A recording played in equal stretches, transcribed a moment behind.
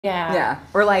Yeah. Yeah.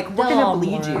 Or like, we're They'll going all to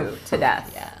bleed more. you to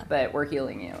death, Yeah. but we're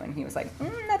healing you. And he was like,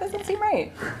 that doesn't seem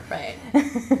right. Right.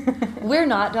 We're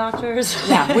not doctors.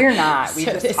 Yeah, we're not. We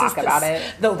So just this talk is about it.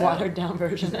 The so. watered down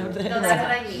version of this. No, that's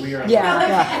what I need. We are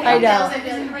Yeah, I know.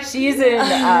 know. She's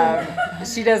in,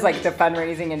 she does like the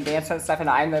fundraising and dance and stuff,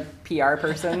 and I'm the PR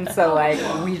person. So like,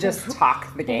 we just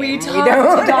talk the game. We talk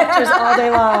to doctors all day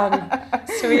long,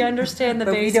 so we understand the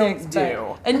But we basics. don't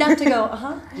do. Enough to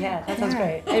go, yeah, that sounds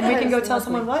great. And we can go tell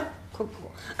someone what? Cool.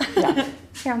 Yeah,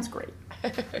 sounds great.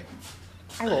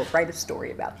 I will write a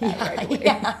story about that right away.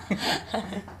 Yeah.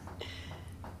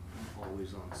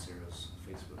 always on Sarah's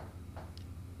Facebook.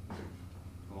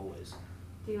 Always.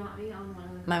 Do you want me on one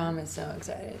of them? My mom is so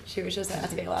excited. She was just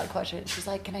asking a lot of questions. She's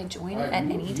like, "Can I join it at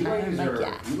any time?" I'm like,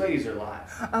 "Yeah." You ladies are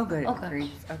live. Oh, good. Okay.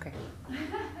 Great. Okay.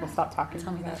 We'll stop talking.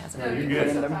 Tell me that has No, a you're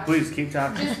good. Please keep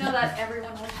talking. Just know that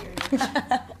everyone will hear you.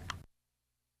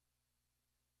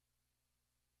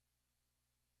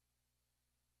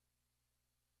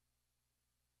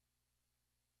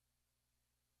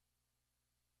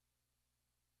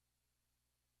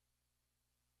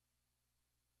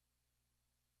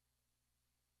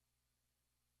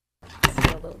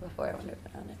 a little before I went to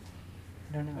put on it.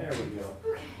 I don't know. There we go.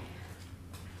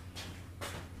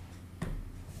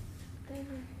 I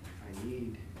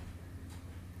need.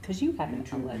 Because you have an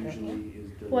YouTube Ella, don't usually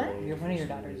you? is What? delayed One of your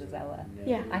for some daughters is reason. Ella.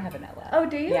 Yeah. I have an Ella. Oh,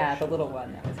 do you? Yeah, the little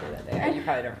one that was here that day. You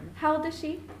probably don't remember. How old is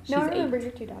she? She's No, I remember 8.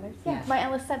 your 2 daughters. Yeah. Yeah, my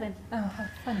Ella's 7. Oh, how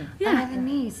funny. I have a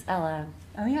niece, Ella.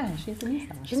 Oh, yeah, she's a niece.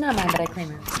 She's not mine, but I claim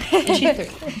her. And she's 3.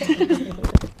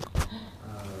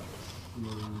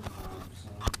 Maroon Pop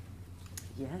song.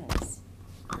 Yes.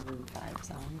 Maroon 5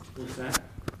 songs. What's that?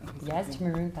 Yes to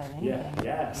Maroon 5 anything. Yeah,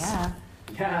 yes. Yeah.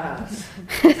 Yes.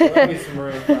 Love me some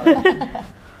Maroon 5.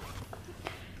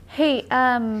 Hey,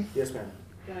 Yes, ma'am.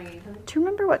 do you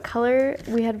remember what color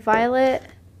we had? Violet,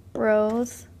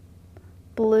 rose,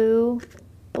 blue,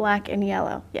 black, and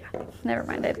yellow. Yeah, never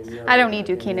mind it. I don't need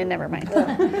you, Keenan. Never mind.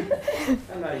 I'm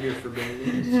not here for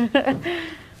babies.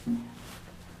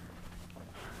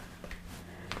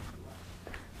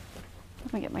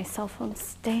 Let me get my cell phone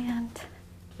stand.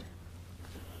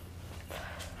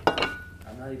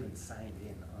 I'm not even signed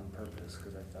in on purpose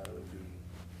because I thought it would be.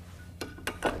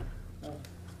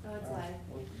 Oh, it's live.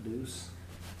 What the deuce?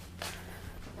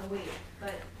 Oh, wait,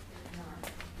 but it's not.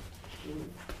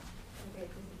 Okay,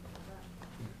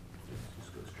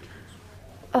 Just go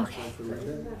straight. Okay. For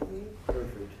Linda?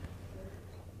 Perfect.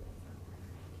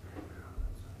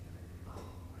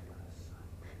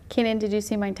 Keenan, did you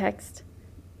see my text?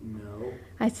 No.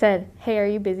 I said, hey, are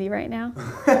you busy right now?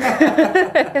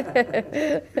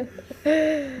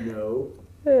 No.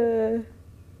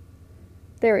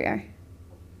 There we are.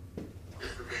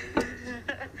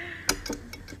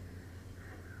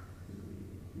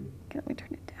 Okay, let me turn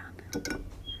it down.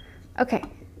 Okay.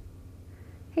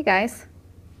 Hey, guys.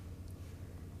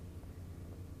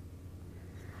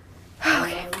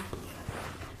 Okay.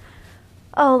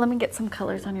 Oh, let me get some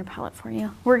colors on your palette for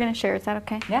you. We're going to share. Is that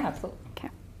okay? Yeah, absolutely. Okay.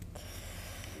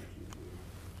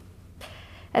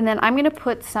 And then I'm going to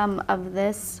put some of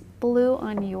this blue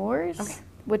on yours, Okay.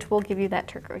 which will give you that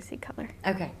turquoisey color.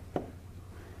 Okay. Oh,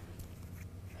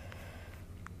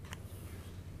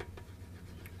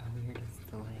 you're just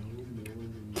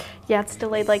delayed. Yeah, it's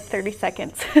delayed like 30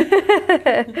 seconds. Like,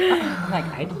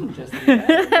 I didn't just do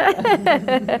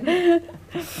that.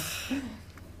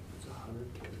 It's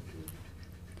 100 characters.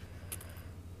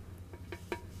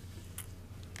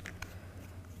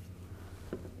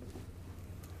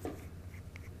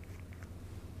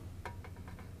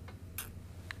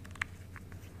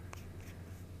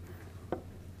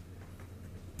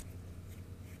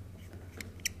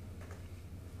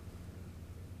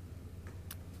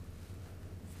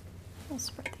 I'll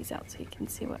spread these out so you can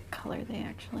see what color they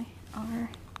actually are.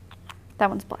 That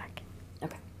one's black.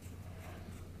 Okay.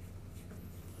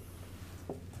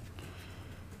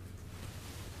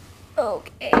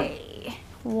 Okay.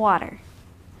 Water.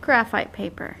 Graphite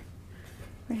paper.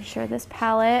 We're going to share this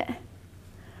palette.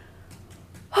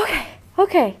 Okay.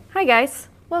 Okay. Hi, guys.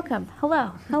 Welcome.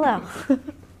 Hello. Hello.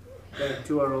 Got a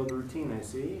 2-hour-old routine, I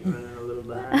see. Running a little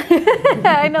behind.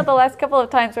 I know the last couple of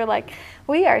times we're like,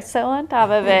 we are so on top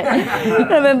of it.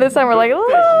 And then this time we're like,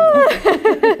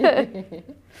 ooh.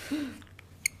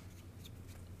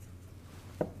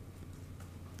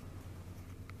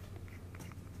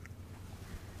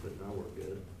 But now we're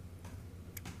good.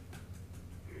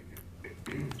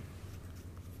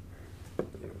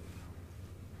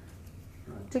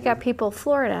 We got people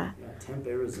Florida, Yeah, Temp,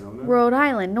 Arizona. Rhode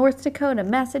Island, North Dakota,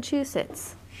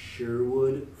 Massachusetts.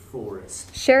 Sherwood,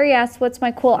 forest. Sherry asked, what's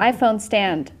my cool iPhone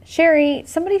stand? Sherry,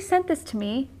 somebody sent this to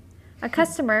me, a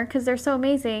customer, because they're so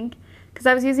amazing, because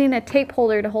I was using a tape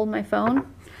holder to hold my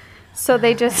phone. So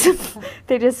they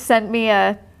just sent me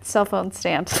a cell phone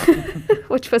stand,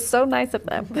 which was so nice of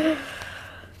them.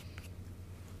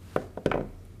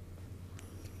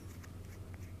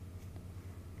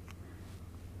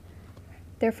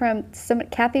 They're from,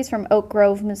 Kathy's from Oak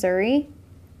Grove, Missouri.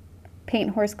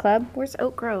 Paint Horse Club. Where's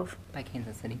Oak Grove? By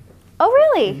Kansas City. Oh,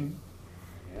 really? Mhm.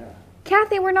 Yeah.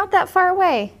 Kathy, we're not that far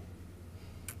away.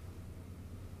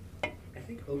 I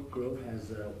think Oak Grove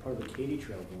has part of the Katy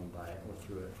Trail going by it or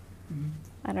through it.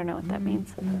 I don't know what that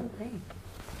means. Oh, great.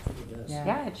 I think it does.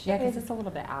 Yeah, yeah, because it's a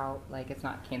little bit out. Like it's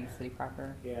not Kansas City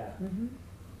proper. Yeah. Mm-hmm.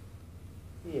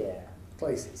 Yeah.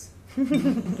 Places.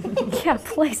 Yeah,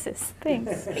 places.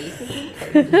 Thanks.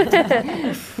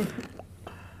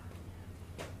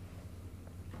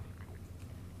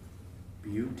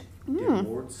 Butte, Mm.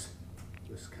 Warts,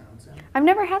 Wisconsin. I've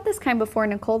never had this kind before,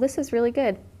 Nicole. This is really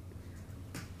good.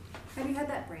 Have you had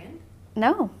that brand?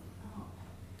 No,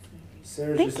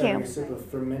 Sarah's Thank just having you. a sip of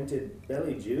fermented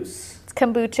belly juice. it's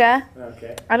kombucha.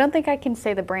 Okay. I don't think I can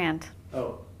say the brand.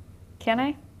 Oh, Can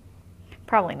I?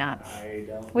 Probably not. I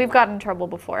don't. We've gotten in trouble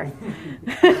before. I think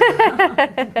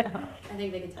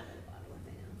they can tell by the bottle what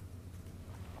they know.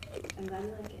 I'm glad you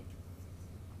like it.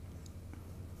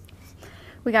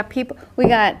 We got people. We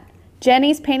got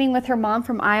Jenny's painting with her mom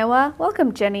from Iowa.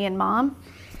 Welcome, Jenny and Mom.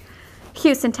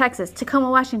 Houston, Texas. Tacoma,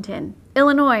 Washington.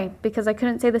 Illinois, because I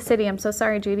couldn't say the city. I'm so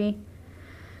sorry, Judy.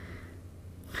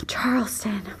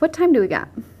 Charleston. What time do we got?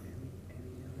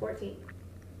 14.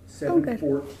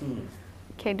 7:14.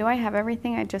 Okay, do I have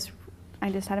everything? I just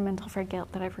had a mental for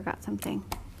guilt that I forgot something.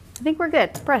 I think we're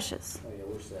good. Brushes. Oh yeah,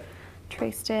 we're set.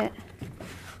 Traced it.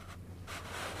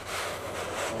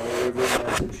 All over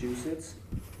Massachusetts.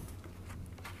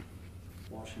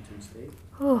 Washington State.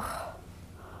 Oh.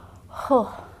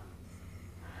 Oh.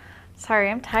 Sorry,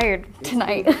 I'm tired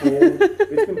tonight.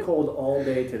 It's been cold all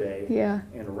day today. Yeah.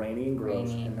 And rainy and gross.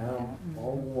 Rainy, And now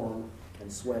all warm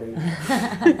and sweaty.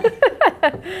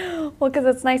 Well, because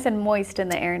it's nice and moist in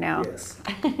the air now. Yes.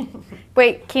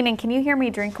 Wait, Keenan, can you hear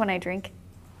me drink when I drink?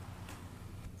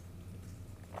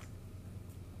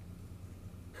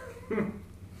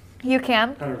 You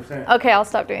can? 100%. Okay, I'll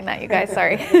stop doing that, you guys.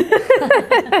 Sorry.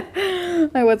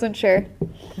 I wasn't sure.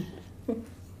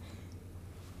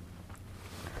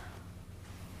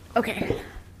 Okay.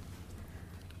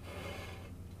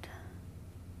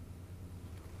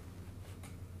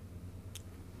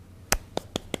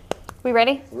 We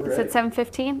ready? We're It's ready. at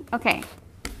 7:15? Okay.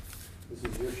 This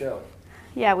is your show.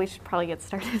 Yeah, we should probably get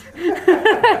started.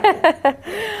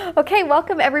 Okay,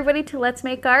 welcome everybody to Let's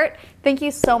Make Art. Thank you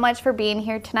so much for being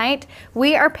here tonight.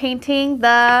 We are painting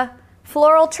the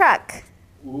floral truck.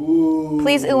 Ooh.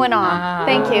 Please ooh and ah.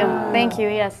 Thank you. Thank you.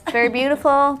 Yes, it's very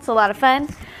beautiful. It's a lot of fun.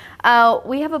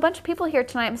 We have a bunch of people here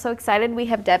tonight. I'm so excited. We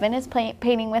have Devin is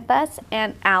painting with us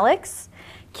and Alex.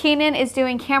 Keenan is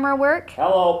doing camera work.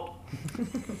 Hello.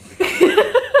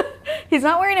 He's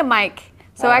not wearing a mic.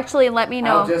 So actually let me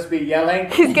know. I'll just be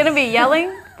yelling. He's going to be yelling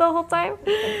the whole time.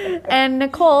 And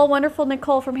Nicole, wonderful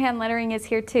Nicole from Hand Lettering is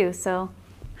here too. So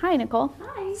hi, Nicole.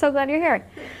 Hi. So glad you're here.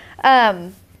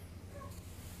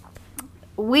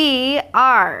 We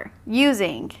are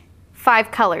using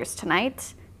 5 colors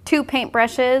tonight, 2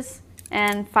 paintbrushes,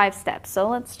 and 5 steps. So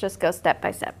let's just go step by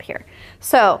step here.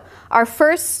 So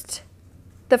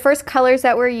the first colors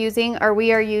that we're using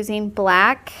we are using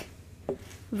black,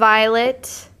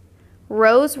 violet,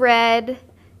 rose red,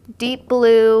 deep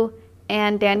blue,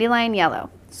 and dandelion yellow.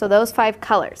 So those 5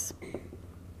 colors.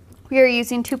 We are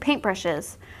using 2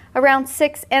 paintbrushes, a round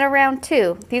 6 and a round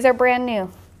 2. These are brand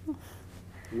new.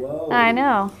 Whoa. I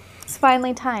know. It's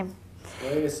finally time.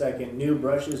 Wait a second. New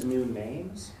brushes, new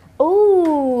names?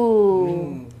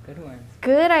 Ooh, Good one.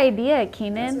 good idea,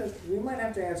 Keenan. We might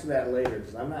have to answer that later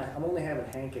because I'm only having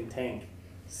Hank and Tank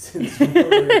since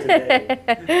earlier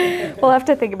today. We'll have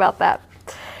to think about that.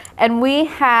 And we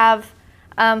have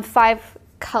 5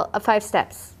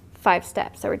 steps. 5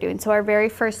 steps that we're doing. So our very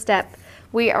first step,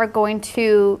 we are going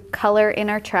to color in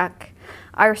our truck.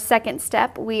 Our second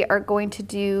step, we are going to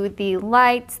do the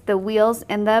lights, the wheels,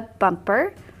 and the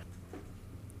bumper.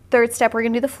 Third step, we're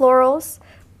going to do the florals.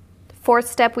 Fourth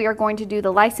step, we are going to do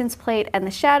the license plate and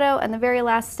the shadow. And the very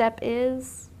last step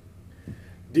is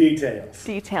Details.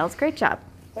 details. Great job.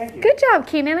 Thank you. Good job,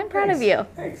 Keenan. I'm proud of you.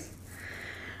 Thanks.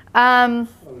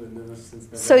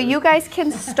 So you guys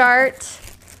can start,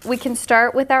 we can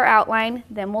start with our outline,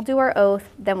 then we'll do our oath,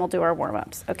 then we'll do our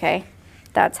warm-ups, okay?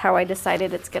 That's how I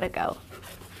decided it's gonna go.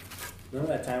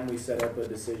 Remember that time we set up a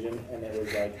decision and it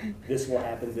was like, this will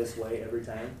happen this way every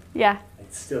time? Yeah. I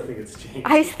still think it's changed.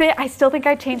 I still think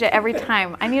I change it every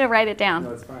time. I need to write it down.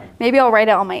 No, it's fine. Maybe I'll write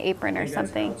it on my apron I or think that's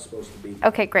something. how it's supposed to be.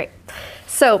 Okay, great.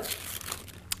 So,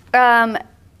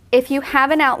 if you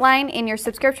have an outline in your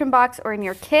subscription box or in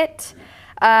your kit,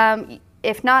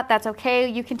 if not, that's okay.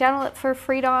 You can download it for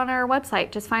free on our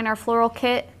website. Just find our Floral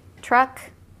Kit Truck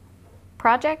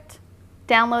project,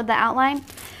 download the outline,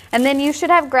 and then you should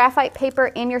have graphite paper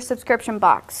in your subscription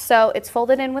box. So it's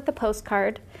folded in with the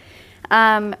postcard.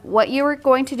 What you are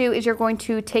going to do is you're going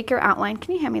to take your outline.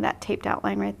 Can you hand me that taped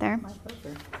outline right there? My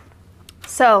pleasure.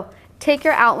 So take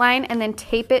your outline and then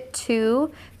tape it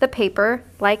to the paper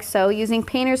like so, using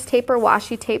painter's tape or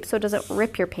washi tape so it doesn't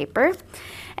rip your paper.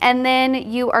 And then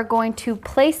you are going to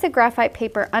place the graphite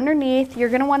paper underneath. You're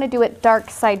going to want to do it dark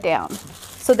side down.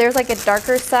 So there's like a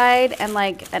darker side and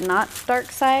like a not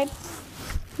dark side,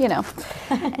 you know.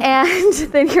 And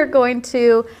then you're going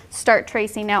to start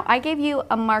tracing. Now I gave you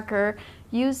a marker.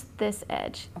 Use this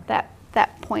edge,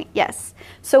 that point, yes.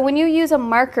 So when you use a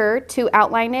marker to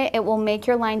outline it, it will make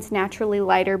your lines naturally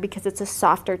lighter because it's a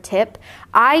softer tip.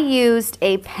 I used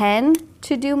a pen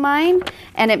to do mine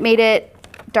and it made it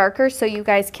darker so you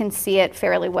guys can see it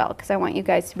fairly well because I want you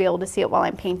guys to be able to see it while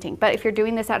I'm painting. But if you're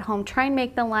doing this at home, try and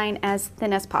make the line as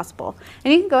thin as possible.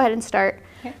 And you can go ahead and start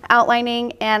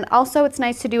outlining. And also it's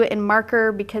nice to do it in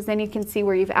marker because then you can see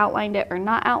where you've outlined it or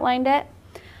not outlined it.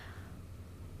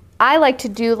 I like to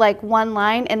do like one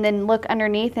line and then look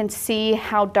underneath and see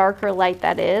how dark or light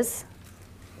that is.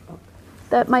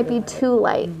 That might be too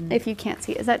light if you can't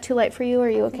see it. Is that too light for you or are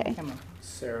you okay?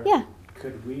 Sarah, Yeah.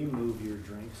 could we move your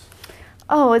drinks?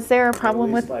 Oh, is there a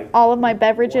problem with like all of my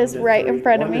beverages right in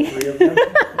front of me? 1 to 3 of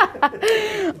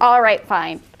them? All right,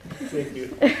 fine. Thank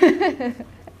you.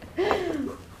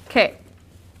 Okay.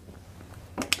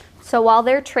 So while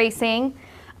they're tracing,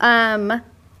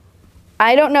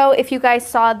 I don't know if you guys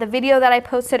saw the video that I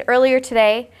posted earlier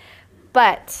today,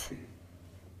 but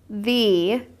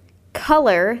the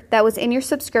color that was in your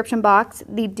subscription box,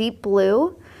 the deep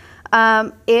blue,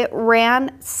 it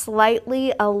ran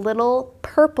slightly a little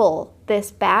purple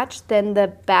this batch than the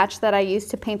batch that I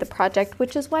used to paint the project,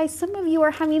 which is why some of you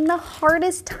are having the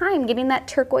hardest time getting that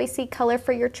turquoisey color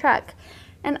for your truck.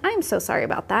 And I'm so sorry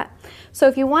about that. So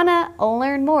if you want to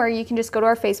learn more, you can just go to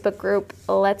our Facebook group,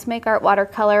 Let's Make Art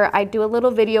Watercolor. I do a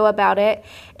little video about it.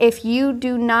 If you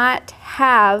do not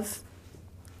have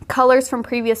colors from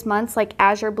previous months like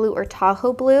Azure Blue or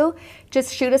Tahoe Blue,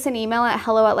 just shoot us an email at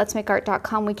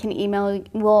hello@letsmakeart.com. We can email,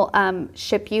 we'll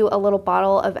ship you a little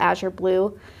bottle of Azure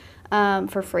Blue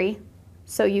for free.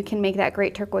 So you can make that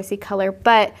great turquoisey color.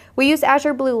 But we used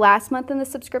Azure Blue last month in the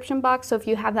subscription box, so if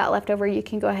you have that left over, you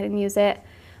can go ahead and use it.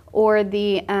 Or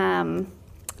the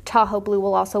Tahoe Blue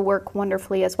will also work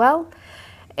wonderfully as well.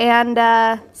 And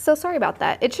so sorry about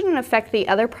that. It shouldn't affect the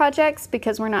other projects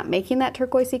because we're not making that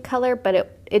turquoisey color, but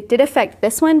it did affect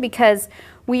this one because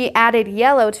we added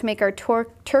yellow to make our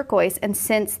turquoise, and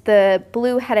since the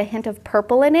blue had a hint of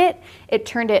purple in it, it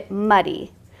turned it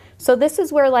muddy. So this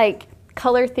is where like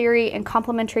color theory and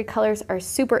complementary colors are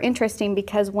super interesting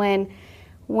because when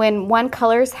one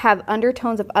colors have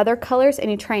undertones of other colors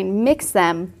and you try and mix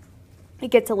them, it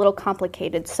gets a little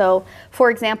complicated. So for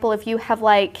example, if you have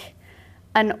like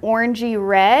an orangey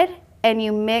red and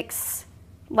you mix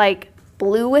like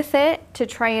blue with it to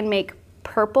try and make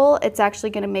purple, it's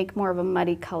actually going to make more of a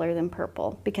muddy color than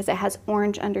purple because it has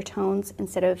orange undertones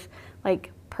instead of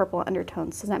like purple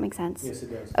undertones. Does that make sense? Yes,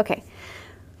 it does. Okay.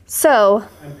 So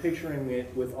I'm picturing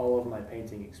it with all of my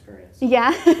painting experience.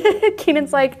 yeah,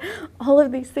 Keenan's like, all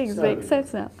of these things make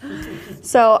sense now.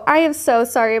 So I am so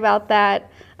sorry about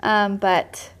that,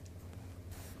 but,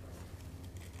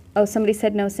 oh, somebody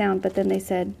said no sound, but then they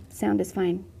said sound is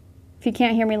fine. If you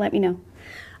can't hear me, let me know.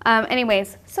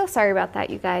 Anyways, so sorry about that,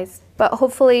 you guys, but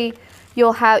hopefully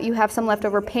you have some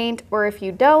leftover paint, or if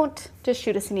you don't, just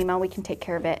shoot us an email. We can take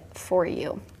care of it for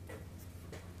you.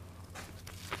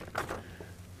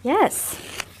 Yes,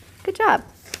 good job.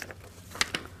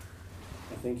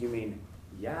 I think you mean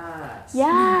yes.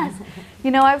 Yes.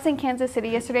 You know, I was in Kansas City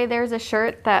yesterday. There was a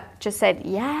shirt that just said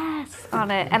yes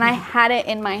on it, and I had it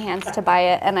in my hands to buy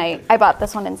it, and I bought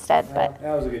this one instead. But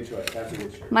that was a good choice. That's a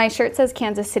good shirt. my shirt says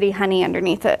Kansas City Honey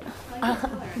underneath it. Yeah,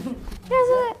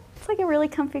 isn't it? It's like a really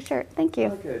comfy shirt. Thank I you.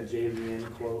 like a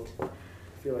JVN quote. I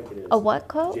feel like it is. A what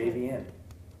quote? JVN.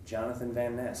 Jonathan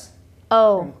Van Ness.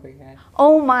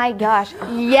 Oh my gosh,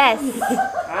 yes.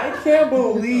 I can't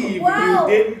believe you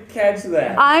didn't catch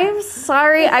that. I'm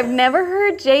sorry, I've never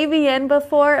heard JVN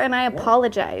before, and I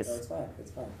apologize. No, it's fine.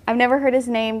 It's fine. I've never heard his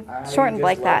name shortened just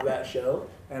like love that. show.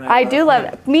 And I do love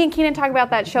it. Me and Keenan talk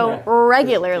about that show Yeah.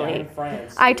 regularly. Tan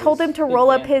France I told him is- to roll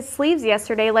up his sleeves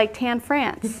yesterday like Tan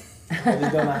France. I just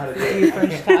don't know how to do it.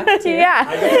 French talk too. Yeah.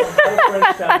 I don't know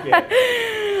how to French talk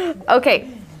yet. Okay.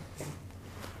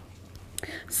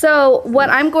 So what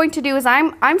I'm going to do is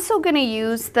I'm still going to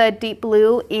use the deep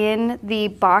blue in the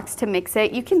box to mix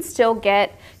it. You can still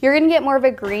get, you're going to get more of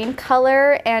a green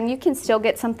color, and you can still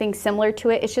get something similar to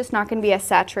it. It's just not going to be as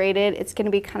saturated. It's going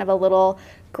to be kind of a little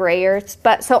grayer.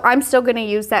 But so I'm still going to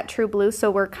use that true blue,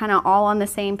 so we're kind of all on the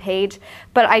same page.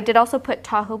 But I did also put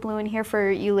Tahoe blue in here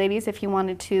for you ladies. If you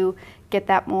wanted to get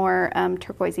that more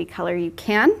turquoisey color, you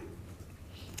can.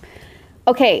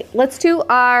 Okay, let's do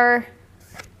our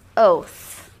oath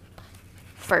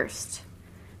first.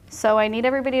 So I need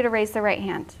everybody to raise their right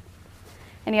hand.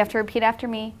 And you have to repeat after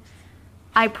me.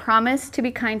 I promise to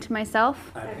be kind to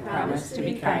myself. I promise to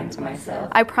be kind to myself.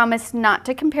 I promise not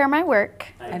to compare my work.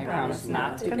 I promise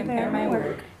not to compare my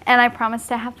work. And I promise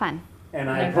to have fun. And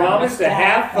I promise to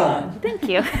have fun. Thank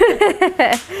you.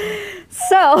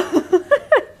 So,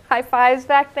 high fives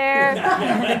back there.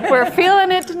 We're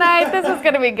feeling it tonight. This is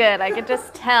going to be good. I could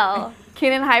just tell.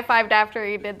 Keenan high-fived after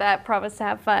he did that, promise to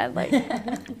have fun. Like,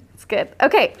 it's good.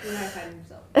 Okay. You high-five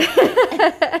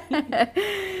yourself.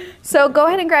 So go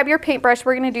ahead and grab your paintbrush.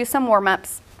 We're going to do some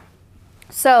warm-ups.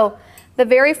 So the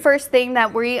very first thing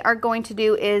that we are going to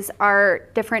do is our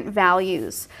different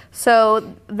values.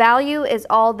 So value is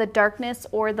all the darkness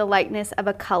or the lightness of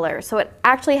a color. So it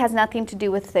actually has nothing to do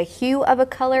with the hue of a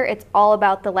color. It's all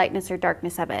about the lightness or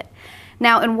darkness of it.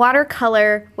 Now in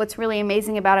watercolor, what's really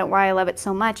amazing about it, why I love it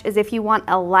so much, is if you want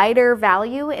a lighter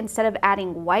value, instead of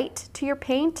adding white to your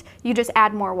paint, you just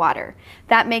add more water.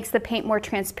 That makes the paint more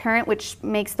transparent, which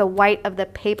makes the white of the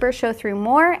paper show through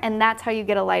more, and that's how you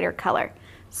get a lighter color.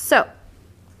 So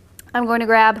I'm going to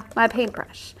grab my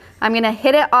paintbrush. I'm going to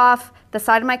hit it off the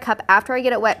side of my cup after I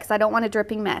get it wet because I don't want a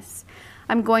dripping mess.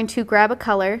 I'm going to grab a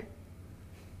color,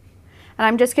 and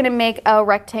I'm just going to make a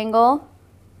rectangle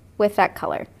with that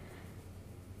color.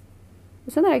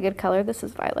 Isn't that a good color? This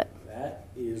is violet. That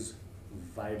is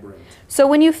vibrant. So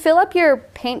when you fill up your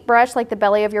paintbrush, like the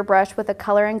belly of your brush, with a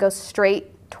color and go straight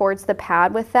towards the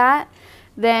pad with that,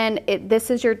 then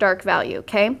this is your dark value,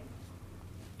 okay?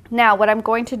 Now what I'm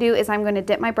going to do is I'm going to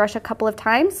dip my brush a couple of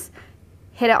times,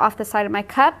 hit it off the side of my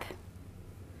cup,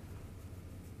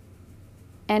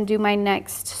 and do my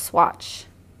next swatch.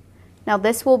 Now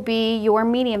this will be your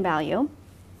medium value,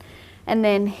 and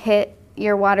then hit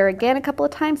your water again a couple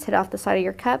of times, hit off the side of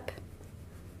your cup.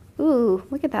 Ooh,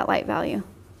 look at that light value.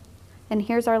 And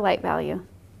here's our light value.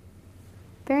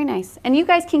 Very nice. And you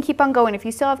guys can keep on going. If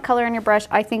you still have color in your brush,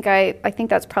 I think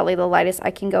that's probably the lightest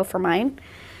I can go for mine.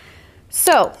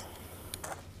 So,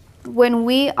 when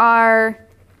we are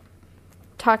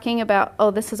talking about, oh,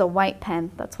 this is a white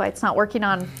pen. That's why it's not working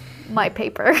on my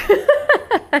paper.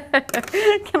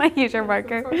 Can I use your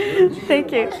marker?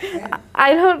 Thank you.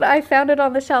 I found it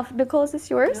on the shelf. Nicole, is this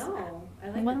yours? No, I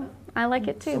like Well, it. I like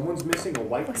it too. Someone's missing a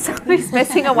white pen. Somebody's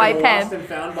missing a white You have pen. Lost and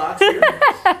found box here.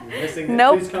 You're missing it.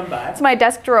 Nope. Please come by. It's my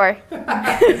desk drawer.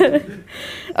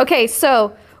 Okay,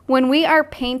 so when we are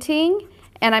painting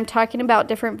and I'm talking about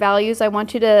different values, I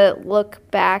want you to look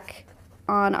back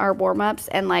on our warm-ups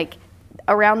and like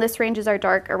around this range is our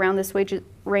dark, around this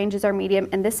range is our medium,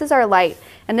 and this is our light.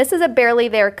 And this is a barely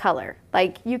there color.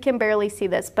 Like you can barely see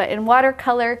this, but in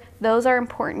watercolor, those are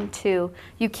important too.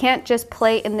 You can't just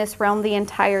play in this realm the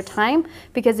entire time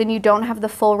because then you don't have the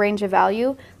full range of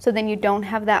value. So then you don't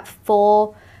have that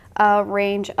full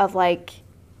range of like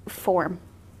form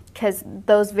because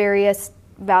those various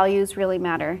values really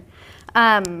matter.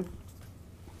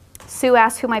 Sue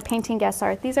asked who my painting guests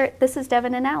are. This is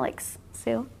Devin and Alex,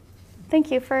 Sue. Thank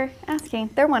you for asking.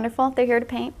 They're wonderful. They're here to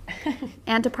paint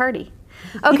and to party.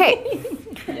 Okay,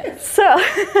 Yes. so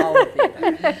All of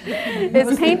the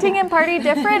is painting and party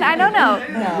different? I don't know.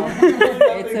 No,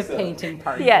 it's a painting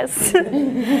party. Yes.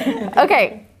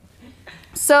 Okay,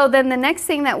 so then the next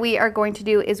thing that we are going to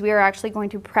do is we are actually going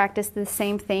to practice the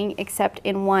same thing except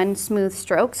in one smooth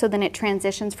stroke, so then it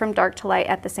transitions from dark to light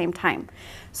at the same time.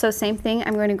 So same thing,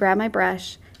 I'm going to grab my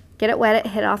brush, get it wet,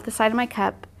 hit it off the side of my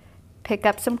cup, pick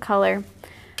up some color.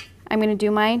 I'm going to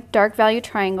do my dark value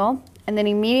triangle, and then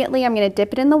immediately I'm going to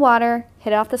dip it in the water,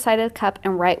 hit it off the side of the cup,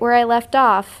 and right where I left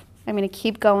off, I'm going to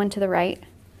keep going to the right.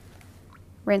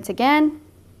 Rinse again,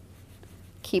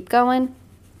 keep going,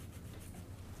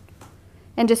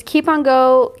 and just keep on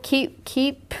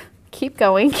keep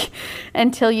going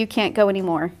until you can't go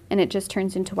anymore, and it just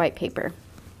turns into white paper.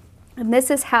 And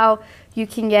this is how you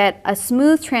can get a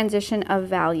smooth transition of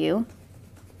value.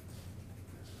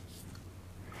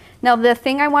 Now, the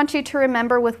thing I want you to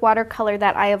remember with watercolor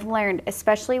that I have learned,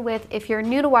 especially with if you're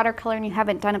new to watercolor and you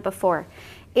haven't done it before,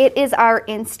 it is our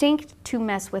instinct to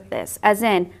mess with this. As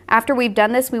in, after we've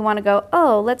done this, we want to go,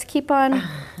 oh, let's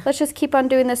just keep on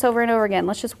doing this over and over again.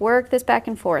 Let's just work this back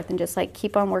and forth and just like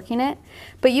keep on working it.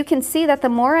 But you can see that the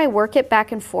more I work it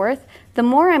back and forth, the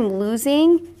more I'm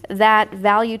losing that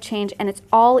value change, and it's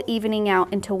all evening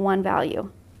out into one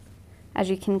value, as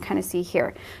you can kind of see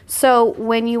here. So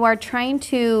when you are trying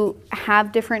to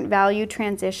have different value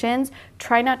transitions,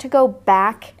 try not to go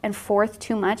back and forth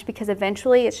too much, because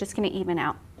eventually it's just going to even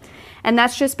out. And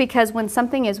that's just because when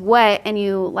something is wet and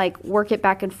you like work it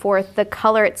back and forth, the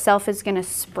color itself is going to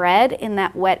spread in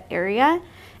that wet area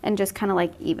and just kind of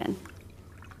like even.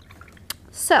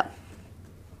 So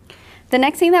the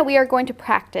next thing that we are going to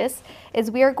practice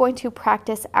is we are going to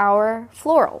practice our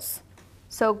florals.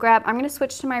 So I'm going to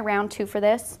switch to my round 2 for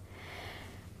this.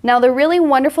 Now, the really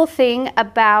wonderful thing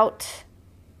about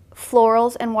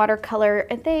florals and watercolor,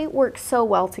 they work so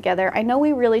well together. I know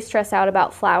we really stress out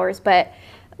about flowers, but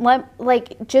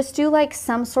just do like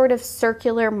some sort of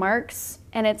circular marks,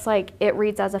 and it's like it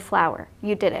reads as a flower.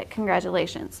 You did it.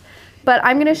 Congratulations. But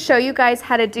I'm going to show you guys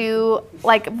how to do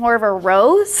like more of a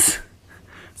rose.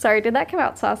 Sorry, did that come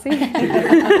out saucy?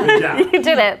 Yeah. You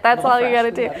did it. That's all you got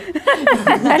to do.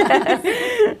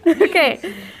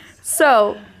 Okay,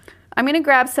 so I'm going to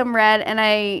grab some red, and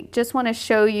I just want to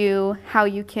show you how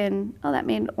you can, oh, that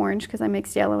made orange because I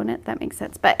mixed yellow in it. That makes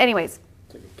sense. But anyways.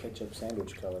 It's like a ketchup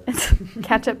sandwich color.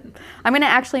 Ketchup. I'm going to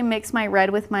actually mix my red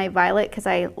with my violet because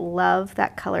I love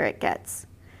that color it gets.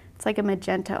 It's like a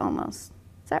magenta almost.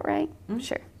 Is that right? Mm-hmm.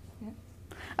 Sure. Yeah.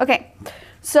 Okay.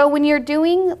 So when you're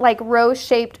doing like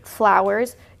rose-shaped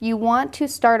flowers, you want to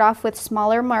start off with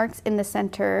smaller marks in the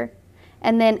center,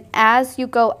 and then as you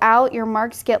go out, your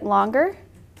marks get longer,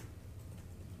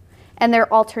 and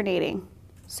they're alternating.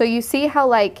 So you see how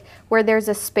like where there's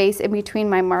a space in between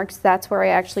my marks, that's where I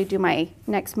actually do my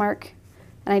next mark,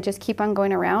 and I just keep on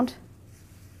going around.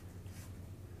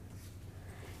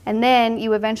 And then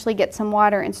you eventually get some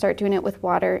water and start doing it with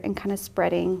water and kind of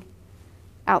spreading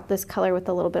out this color with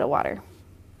a little bit of water.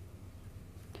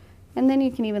 And then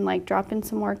you can even like drop in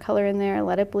some more color in there,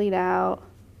 let it bleed out.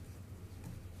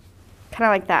 Kind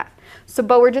of like that. So,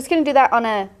 but we're just gonna do that on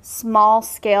a small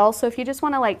scale. So if you just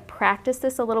wanna like practice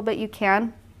this a little bit, you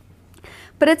can.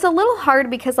 But it's a little hard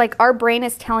because like our brain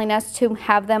is telling us to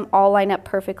have them all line up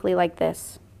perfectly like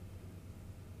this.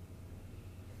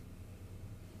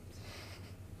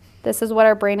 This is what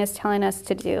our brain is telling us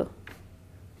to do.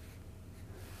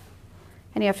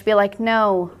 And you have to be like,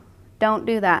 no, don't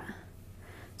do that.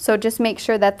 So just make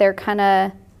sure that they're kind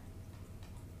of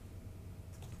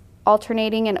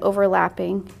alternating and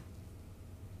overlapping.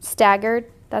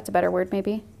 Staggered, that's a better word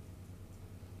maybe.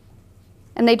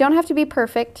 And they don't have to be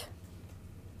perfect.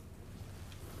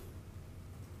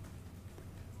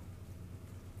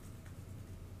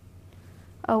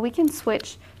 Oh, we can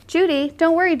switch. Judy,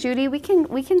 don't worry, Judy, we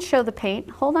can show the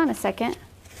paint. Hold on a second.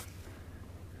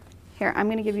 Here, I'm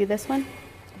gonna give you this one.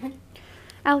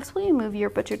 Alex, will you move your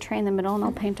butcher tray in the middle and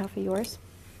I'll paint off of yours?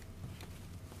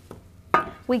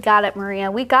 We got it,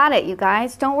 Maria. We got it, you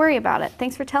guys. Don't worry about it.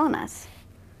 Thanks for telling us.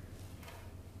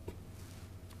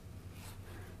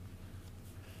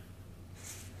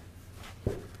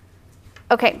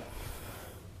 Okay.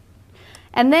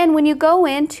 And then when you go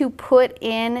in to put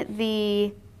in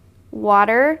the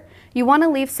water, you want to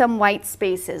leave some white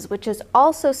spaces, which is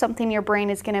also something your brain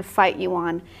is going to fight you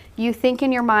on. You think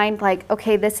in your mind like,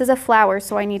 okay, this is a flower,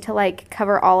 so I need to like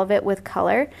cover all of it with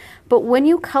color. But when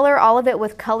you color all of it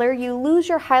with color, you lose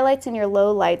your highlights and your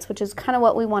low lights, which is kind of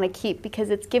what we want to keep because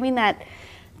it's giving that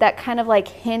kind of like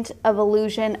hint of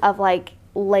illusion of like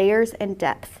layers and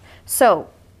depth. So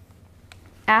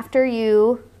after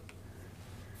you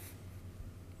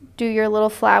do your little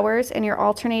flowers and you're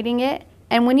alternating it,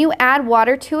 and when you add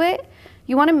water to it,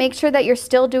 you want to make sure that you're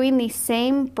still doing the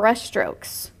same brush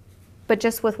strokes, but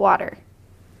just with water.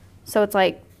 So it's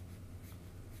like,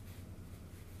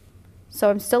 so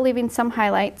I'm still leaving some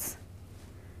highlights,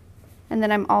 and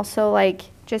then I'm also like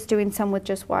just doing some with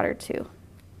just water too.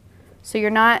 So you're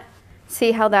not,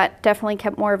 see how that definitely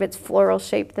kept more of its floral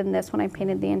shape than this when I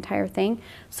painted the entire thing.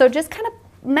 So just kind of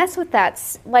mess with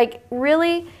that, like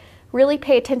really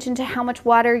pay attention to how much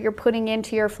water you're putting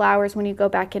into your flowers when you go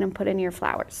back in and put in your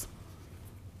flowers.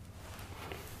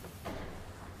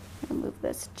 I'm gonna move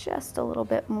this just a little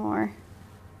bit more.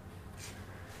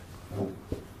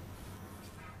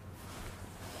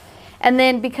 And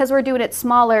then because we're doing it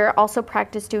smaller, also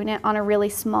practice doing it on a really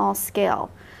small scale.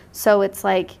 So it's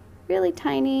like really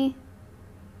tiny.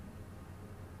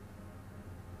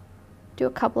 Do a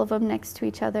couple of them next to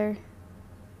each other.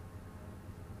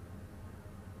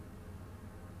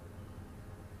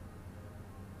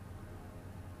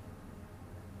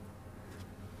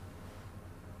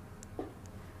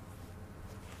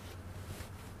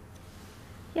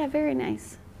 Yeah, very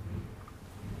nice.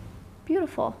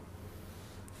 Beautiful.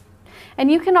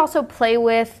 And you can also play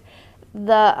with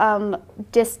the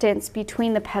distance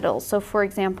between the petals. So for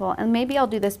example, and maybe I'll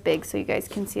do this big so you guys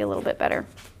can see a little bit better.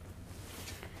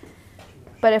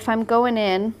 But if I'm going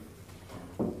in,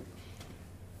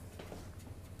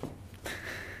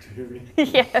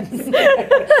 yes.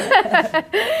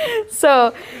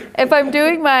 So if I'm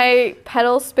doing my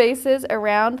petal spaces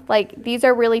around, like these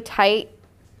are really tight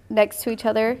next to each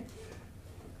other.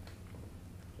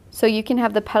 So you can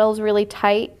have the petals really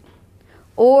tight,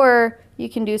 or you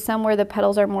can do some where the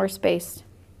petals are more spaced.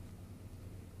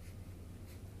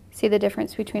 See the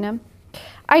difference between them?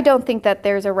 I don't think that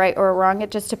there's a right or a wrong. It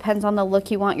just depends on the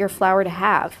look you want your flower to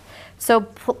have. So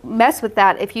mess with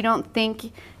that. If you don't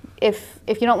think, if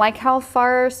you don't like how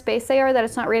far spaced they are, that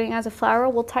it's not reading as a flower,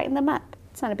 we'll tighten them up.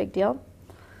 It's not a big deal.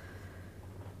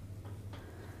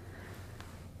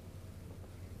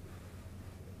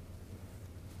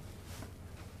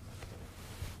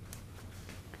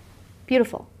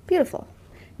 Beautiful, beautiful.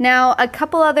 Now, a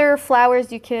couple other flowers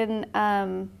you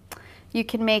can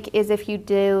make is if you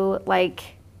do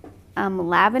like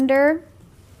lavender.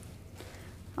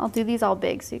 I'll do these all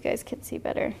big so you guys can see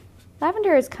better.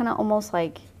 Lavender is kind of almost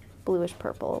like bluish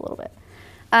purple a little bit.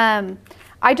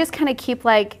 I just kind of keep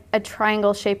like a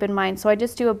triangle shape in mind. So I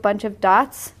just do a bunch of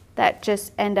dots that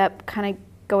just end up kind of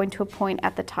going to a point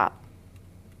at the top.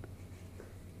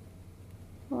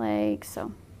 Like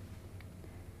so.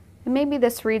 And maybe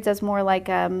this reads as more like,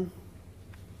 I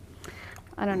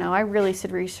don't know, I really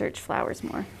should research flowers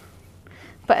more.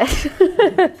 But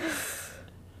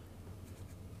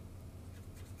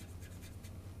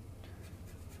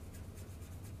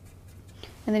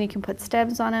and then you can put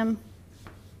stems on them.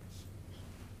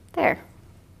 There,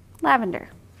 lavender.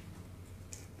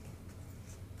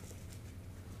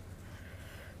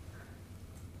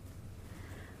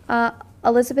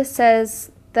 Elizabeth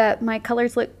says that my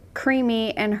colors look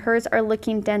creamy and hers are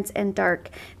looking dense and dark.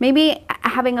 Maybe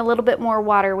having a little bit more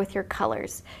water with your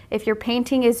colors. If your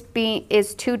painting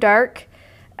is too dark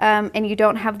and you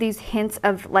don't have these hints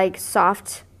of like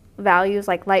soft values,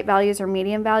 like light values or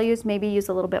medium values, maybe use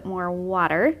a little bit more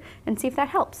water and see if that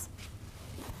helps.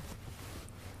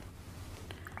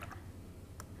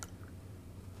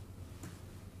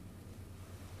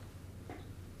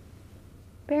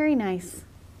 Very nice.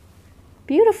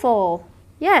 Beautiful.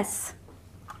 Yes.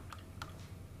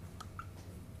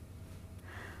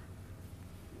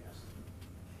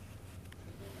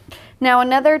 Now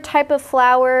another type of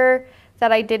flower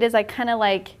that I did is I kind of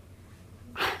like,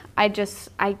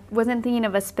 I wasn't thinking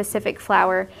of a specific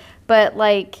flower, but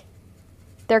like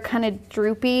they're kind of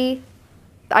droopy.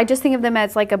 I just think of them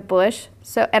as like a bush.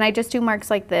 So, and I just do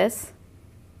marks like this.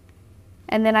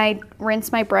 And then I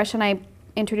rinse my brush and I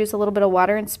introduce a little bit of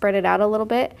water and spread it out a little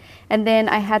bit. And then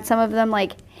I had some of them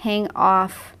like hang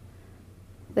off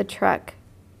the truck.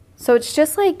 So it's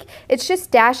just like, it's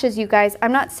just dashes, you guys.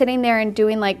 I'm not sitting there and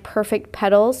doing like perfect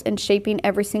petals and shaping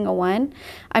every single one.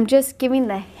 I'm just giving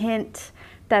the hint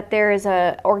that there is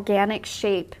a organic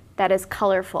shape that is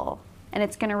colorful and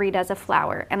it's gonna read as a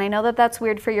flower. And I know that that's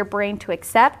weird for your brain to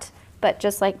accept, but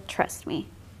just like, trust me.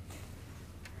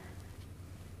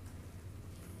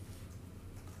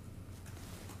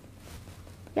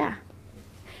 Yeah.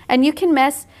 And you can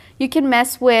mess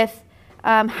with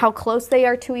how close they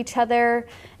are to each other.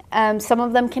 Some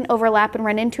of them can overlap and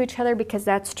run into each other because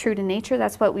that's true to nature.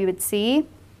 That's what we would see.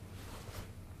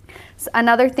 So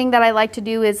another thing that I like to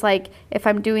do is like if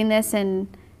I'm doing this and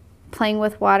playing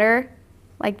with water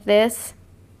like this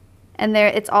and there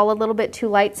it's all a little bit too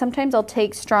light, sometimes I'll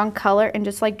take strong color and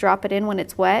just like drop it in when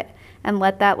it's wet and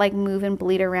let that like move and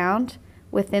bleed around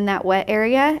within that wet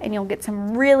area and you'll get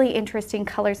some really interesting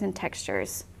colors and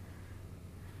textures.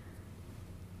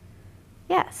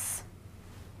 Yes.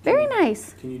 Very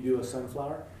nice. Can you do a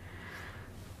sunflower?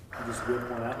 Just whip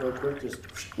one out real quick. Just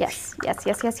yes, yes,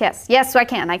 yes, yes, yes. Yes, so I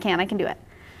can do it.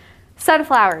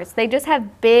 Sunflowers, they just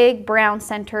have big brown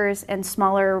centers and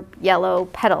smaller yellow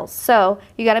petals. So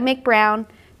you got to make brown.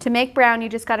 To make brown, you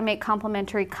just got to make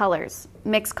complementary colors,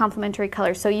 mix complementary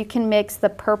colors. So you can mix the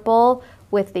purple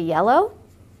with the yellow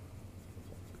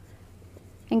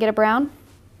and get a brown.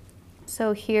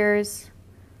 So here's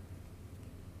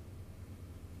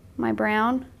my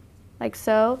brown, like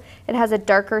so. It has a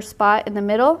darker spot in the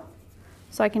middle,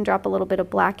 so I can drop a little bit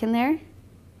of black in there.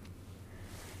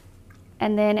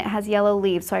 And then it has yellow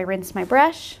leaves, so I rinse my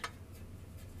brush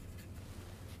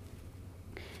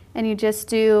and you just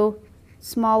do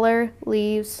smaller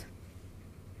leaves.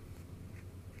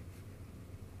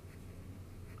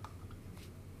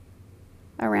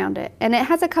 Around it. And it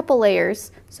has a couple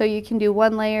layers, so you can do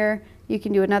one layer, you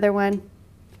can do another one.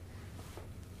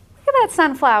 Look at that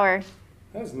sunflower.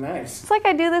 That was nice. It's like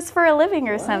I do this for a living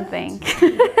or What? something.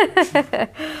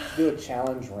 Do a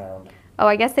challenge round. Oh,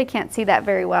 I guess they can't see that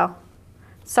very well.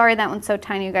 Sorry that one's so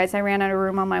tiny, you guys. I ran out of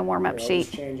room on my warm-up They always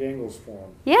sheet. change angles for them.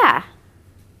 Yeah.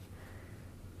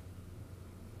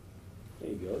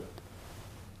 There you go.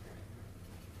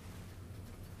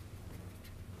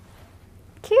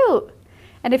 Cute.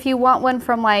 And if you want one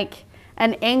from like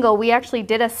an angle, we actually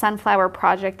did a sunflower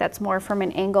project that's more from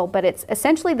an angle, but it's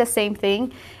essentially the same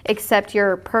thing, except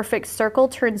your perfect circle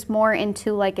turns more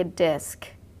into like a disc.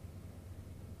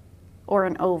 Or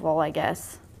an oval, I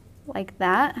guess. Like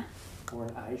that. Or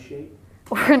an eye shape.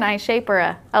 Or an eye shape,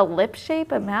 or a lip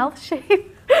shape, a mouth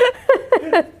shape.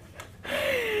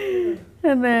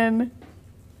 And then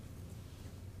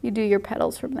you do your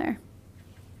petals from there.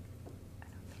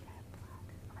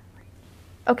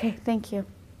 Okay, thank you.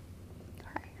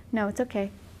 No, it's okay.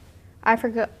 I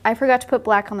forgot to put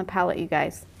black on the palette, you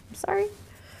guys. I'm sorry.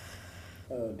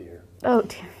 Oh dear. Oh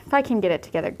dear. If I can get it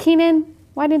together. Keenan,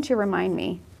 why didn't you remind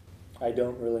me? I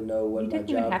don't really know what You my didn't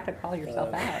job. even have to call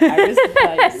yourself out. I was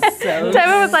like so.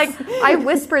 Devin was like, I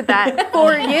whispered that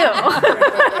for you.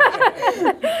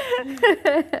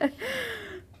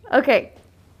 Okay.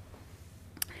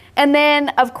 And then,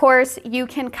 of course, you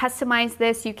can customize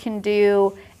this. You can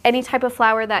do any type of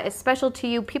flower that is special to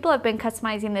you. People have been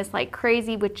customizing this like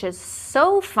crazy, which is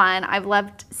so fun. I've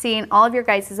loved seeing all of your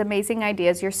guys' amazing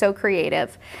ideas. You're so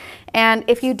creative. And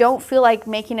if you don't feel like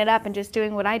making it up and just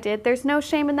doing what I did, there's no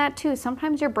shame in that too.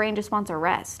 Sometimes your brain just wants a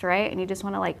rest, right? And you just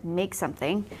want to like make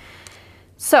something.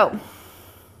 So, I'm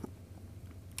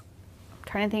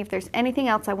trying to think if there's anything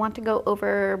else I want to go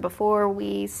over before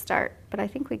we start, but I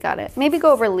think we got it. Maybe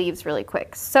go over leaves really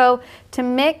quick. So to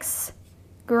mix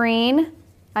green,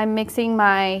 I'm mixing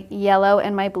my yellow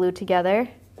and my blue together.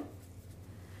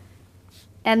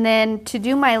 And then to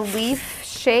do my leaf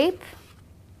shape,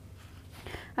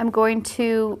 I'm going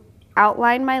to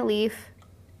outline my leaf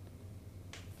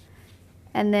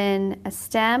and then a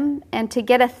stem. And to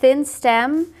get a thin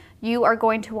stem, you are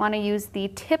going to want to use the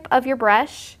tip of your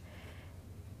brush,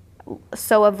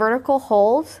 so a vertical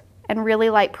hold and really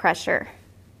light pressure.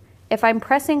 If I'm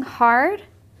pressing hard,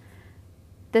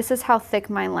 this is how thick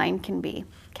my line can be,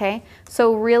 okay?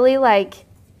 So really like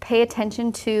pay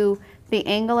attention to the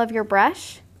angle of your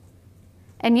brush,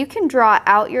 and you can draw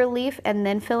out your leaf and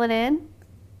then fill it in.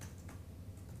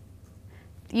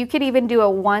 You could even do a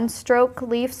one-stroke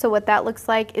leaf, so what that looks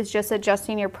like is just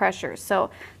adjusting your pressure. So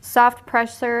soft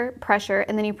pressure,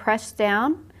 and then you press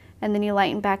down, and then you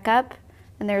lighten back up,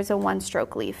 and there's a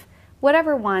one-stroke leaf.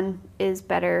 Whatever one is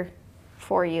better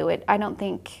for you. I don't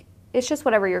think, it's just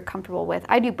whatever you're comfortable with.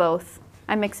 I do both.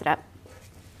 I mix it up.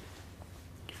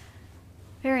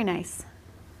 Very nice.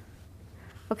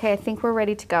 Okay, I think we're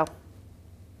ready to go.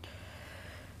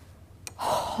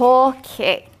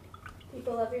 Okay.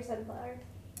 People love your sunflower.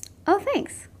 Oh,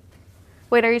 thanks.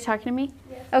 Wait, are you talking to me?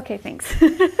 Yes. Okay, thanks.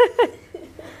 She's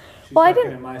Well, I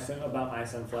talking didn't- about my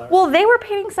sunflower. Well, they were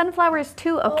painting sunflowers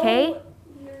too, okay? Oh,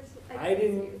 I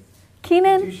didn't.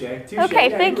 Keenan? Touche. Okay,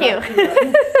 Yeah, thank you're you.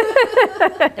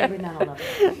 right. They would not love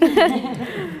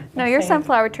it. No, your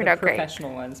sunflower turned The out great.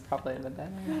 professional ones probably the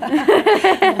better.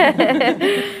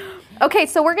 Okay,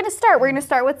 so we're gonna start. We're gonna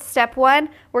start with step one.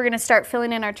 We're gonna start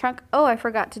filling in our trunk. Oh, I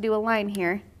forgot to do a line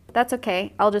here. That's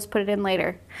okay, I'll just put it in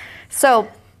later. So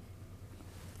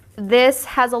this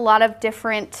has a lot of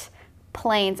different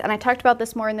planes, and I talked about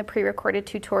this more in the pre-recorded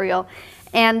tutorial.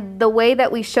 And the way that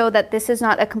we show that this is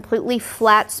not a completely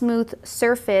flat, smooth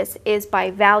surface is by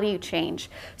value change.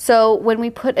 So when we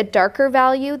put a darker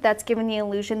value, that's giving the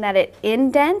illusion that it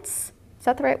indents. Is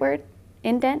that the right word?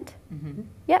 Indent? Mm-hmm.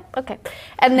 Yep, okay.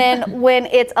 And then when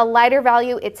it's a lighter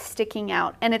value, it's sticking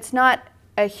out. And it's not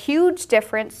a huge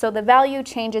difference, so the value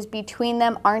changes between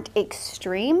them aren't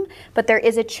extreme, but there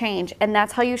is a change. And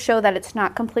that's how you show that it's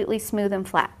not completely smooth and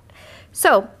flat.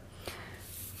 So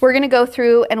we're going to go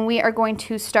through and we are going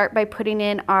to start by putting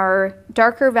in our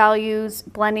darker values,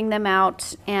 blending them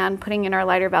out, and putting in our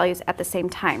lighter values at the same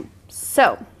time.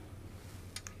 So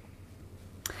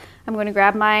I'm going to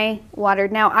grab my water.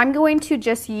 Now I'm going to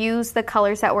just use the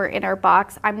colors that were in our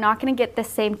box. I'm not going to get the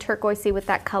same turquoisey with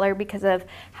that color because of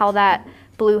how that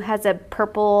blue has a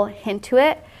purple hint to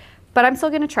it, but I'm still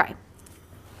going to try.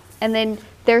 And then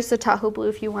there's the Tahoe blue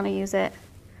if you want to use it.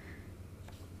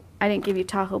 I didn't give you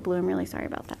Tahoe blue. I'm really sorry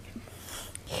about that.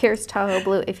 Here's Tahoe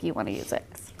blue if you want to use it.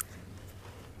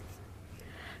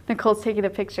 I'm Nicole's taking a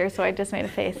picture, so I just made a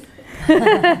face.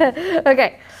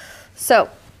 Okay, so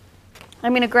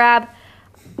I'm gonna grab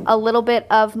a little bit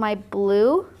of my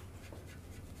blue.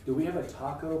 Do we have a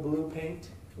taco blue paint?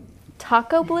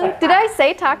 Taco blue? Did I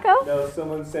say taco? No,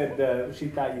 someone said, she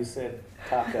thought you said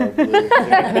taco blue.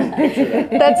 I couldn't picture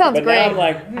that. That sounds But now great. I'm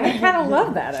like, I kind of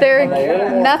love that. There's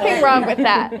nothing wrong with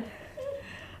that.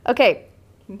 Okay,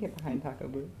 You can get behind Taco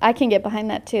Blue. I can get behind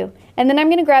that too. And then I'm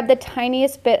gonna grab the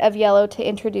tiniest bit of yellow to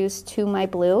introduce to my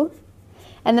blue.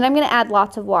 And then I'm gonna add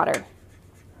lots of water.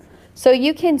 So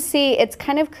you can see it's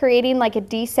kind of creating like a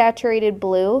desaturated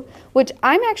blue, which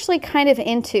I'm actually kind of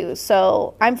into.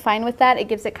 So I'm fine with that. It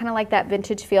gives it kind of like that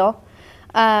vintage feel.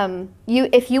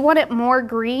 If you want it more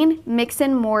green, mix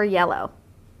in more yellow,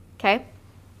 okay?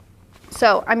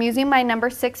 So I'm using my number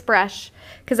 6 brush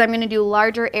because I'm gonna do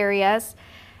larger areas.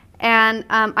 And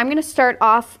I'm gonna start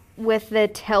off with the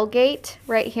tailgate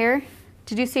right here.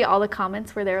 Did you see all the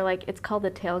comments where they were like, it's called the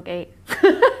tailgate?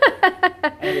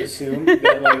 I assumed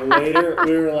that like later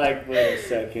we were like, wait a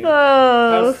second.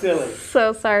 Oh, How silly.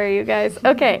 so sorry, you guys.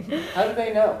 Okay. How do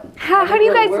they know? How do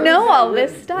you guys Where is know that all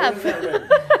this written? stuff? Where is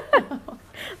that written?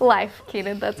 Life,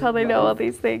 Keenan. That's how they know all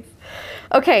these things.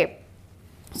 Okay.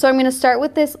 So I'm going to start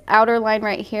with this outer line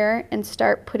right here and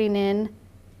start putting in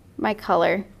my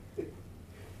color.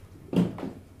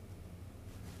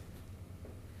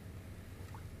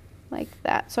 Like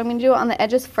that. So I'm going to do it on the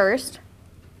edges first.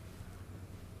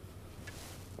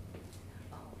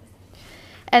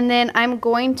 And then I'm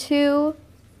going to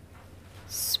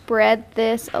spread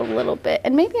this a little bit.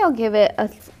 And maybe I'll give it a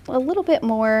little bit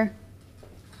more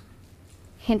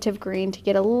hint of green to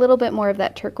get a little bit more of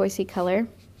that turquoisey color.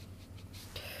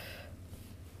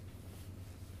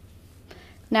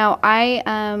 Now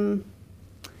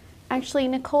actually,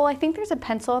 Nicole, I think there's a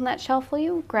pencil on that shelf. Will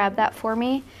you grab that for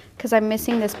me? Because I'm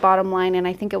missing this bottom line and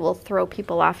I think it will throw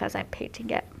people off as I'm painting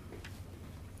it.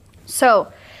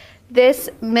 So this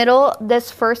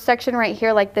first section right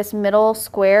here, like this middle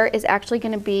square, is actually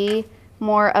going to be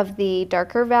more of the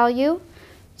darker value.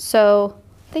 So,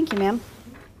 thank you, ma'am.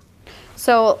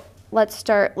 So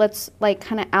let's like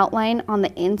kind of outline on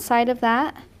the inside of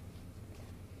that.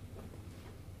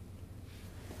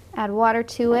 Add water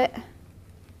to it.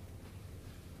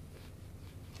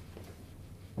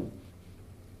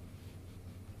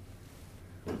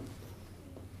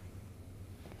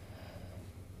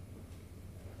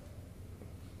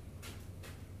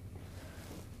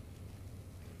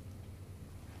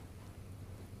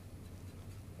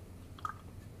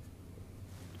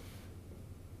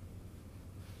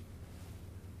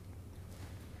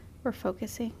 We're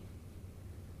focusing.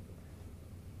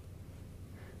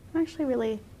 I'm actually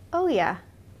really, oh yeah.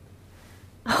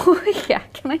 Oh yeah,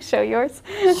 can I show yours?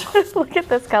 Just look at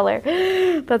this color.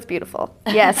 That's beautiful.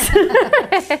 Yes.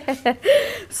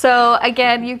 So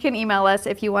again, you can email us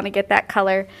if you want to get that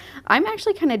color. I'm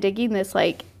actually kind of digging this,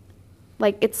 like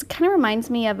it's kind of reminds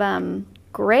me of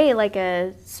gray, like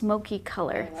a smoky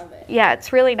color. I love it. Yeah,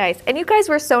 it's really nice. And you guys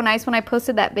were so nice when I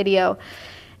posted that video.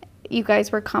 You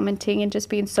guys were commenting and just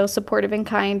being so supportive and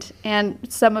kind. And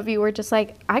some of you were just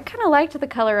like, I kind of liked the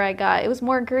color I got. It was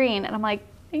more green. And I'm like,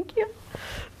 thank you.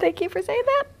 Thank you for saying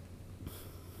that.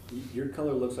 Your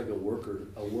color looks like a worker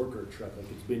truck, like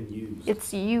it's been used.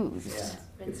 It's used.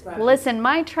 Yeah. It's Listen,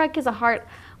 my truck is a heart.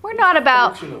 We're not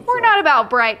about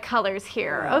bright colors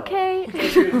here, okay?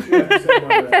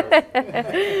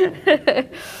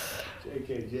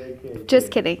 JK.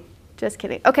 Just kidding. Just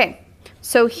kidding. Okay.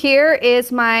 So here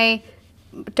is my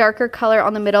darker color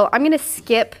on the middle. I'm going to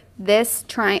skip this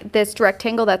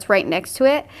rectangle that's right next to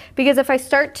it, because if I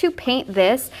start to paint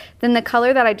this, then the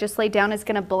color that I just laid down is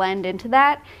going to blend into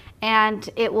that, and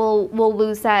it will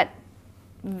lose that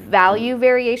value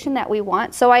variation that we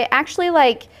want. So I actually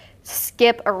like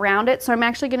skip around it. So I'm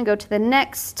actually going to go to the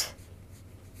next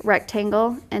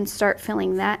rectangle and start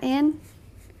filling that in.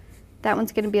 That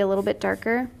one's going to be a little bit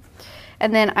darker.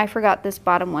 And then I forgot this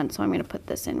bottom one, so I'm going to put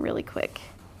this in really quick.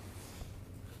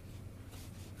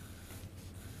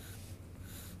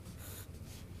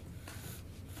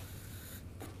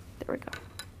 There we go.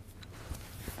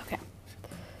 Okay.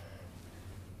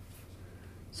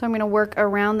 So I'm going to work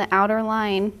around the outer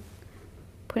line,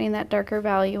 putting that darker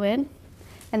value in,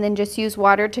 and then just use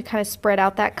water to kind of spread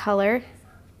out that color.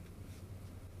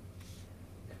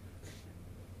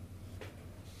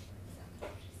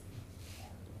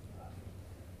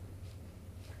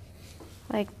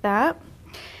 Like that.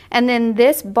 And then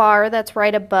this bar that's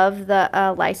right above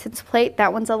the license plate,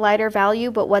 that one's a lighter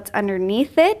value, but what's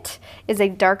underneath it is a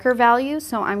darker value,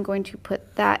 so I'm going to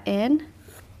put that in.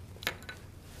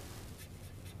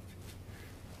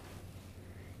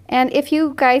 And if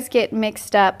you guys get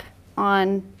mixed up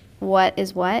on what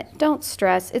is what, don't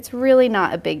stress. It's really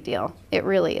not a big deal. It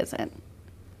really isn't.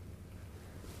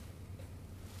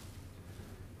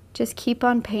 Just keep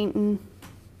on painting.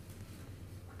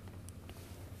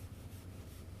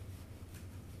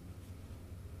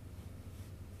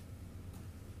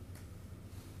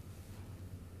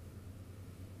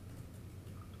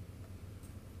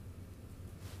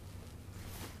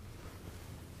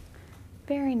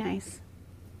 Very nice.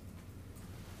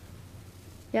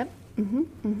 Yep.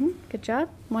 Good job.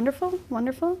 Wonderful.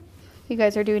 Wonderful. You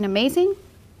guys are doing amazing.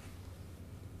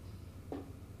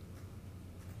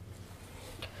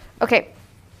 Okay.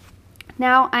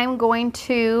 Now I'm going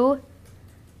to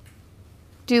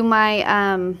do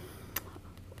my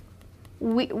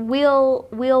wheel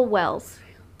wells.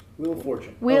 Wheel of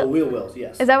Fortune. Wheel- Oh, wheel wells,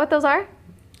 yes. Is that what those are?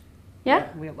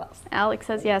 Yeah? Wheel wells. Alex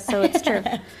says yes, so it's true.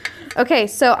 Okay,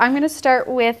 so I'm going to start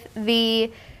with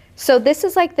so this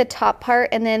is like the top part,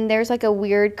 and then there's like a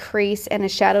weird crease and a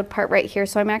shadowed part right here.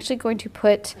 So I'm actually going to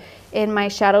put in my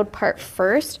shadowed part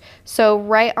first. So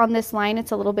right on this line,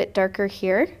 it's a little bit darker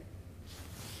here.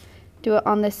 Do it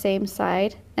on the same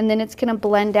side, and then it's going to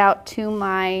blend out to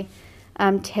my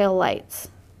tail lights.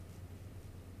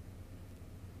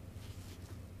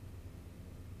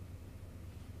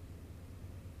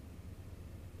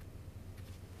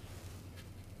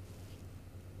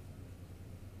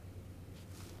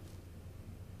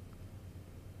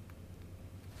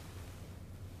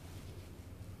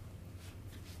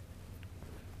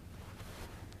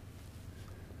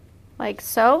 Like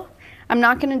so. I'm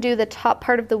not going to do the top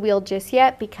part of the wheel just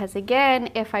yet because again,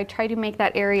 if I try to make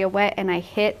that area wet and I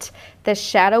hit the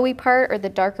shadowy part or the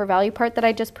darker value part that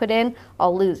I just put in,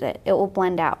 I'll lose it. It will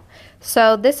blend out.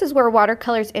 So this is where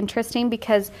watercolor is interesting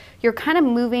because you're kind of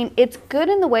moving. It's good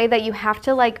in the way that you have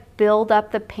to like build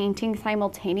up the painting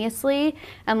simultaneously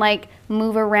and like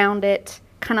move around it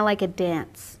kind of like a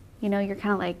dance. You know, you're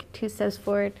kind of like 2 steps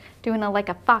forward, doing like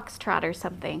a foxtrot or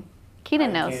something.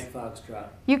 Keenan knows. I can't foxtrot.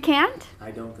 You can't?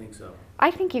 I don't think so. I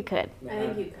think you could. I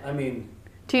think you could. I mean,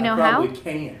 Do you know I how? probably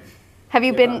can. Have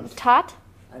you If been I'm- taught?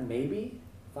 Maybe.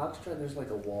 Foxtrot, there's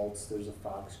like a waltz, there's a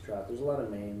foxtrot, there's a lot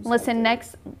of names. out Listen, there.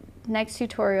 next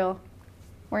tutorial,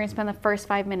 we're gonna spend the first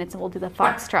 5 minutes and we'll do the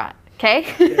foxtrot. Okay?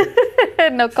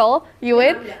 Nicole, you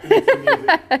in?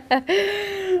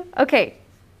 Okay.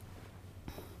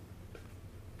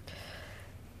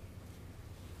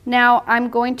 Now I'm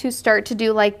going to start to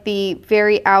do like the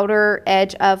very outer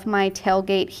edge of my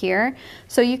tailgate here.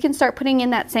 So you can start putting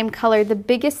in that same color. The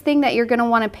biggest thing that you're going to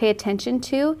want to pay attention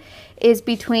to is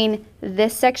between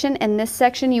this section and this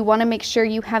section. You want to make sure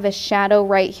you have a shadow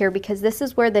right here because this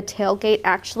is where the tailgate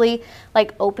actually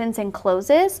like opens and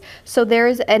closes. So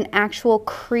there's an actual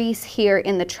crease here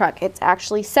in the truck. It's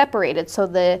actually separated so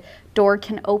the door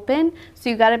can open. So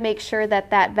you got to make sure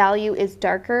that that value is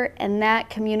darker, and that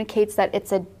communicates that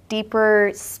it's a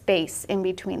deeper space in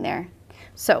between there.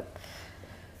 So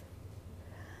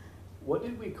What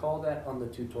did we call that on the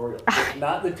tutorial?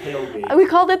 Not the tailgate. we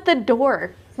called it the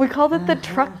door. We called it the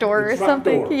truck door The or truck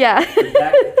something. door. Yeah. The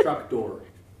back truck door.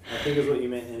 I think is what you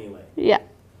meant anyway. Yeah.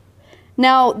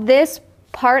 Now this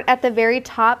part at the very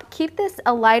top, keep this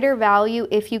a lighter value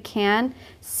if you can,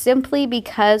 simply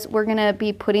because we're gonna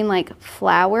be putting like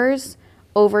flowers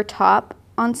over top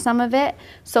on some of it.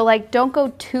 So like don't go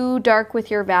too dark with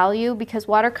your value because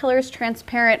watercolor is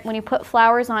transparent. When you put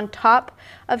flowers on top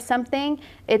of something,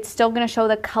 it's still gonna show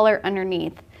the color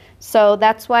underneath. So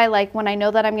that's why like when I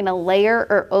know that I'm gonna layer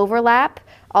or overlap,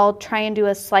 I'll try and do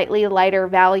a slightly lighter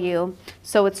value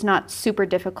so it's not super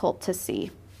difficult to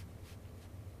see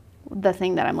the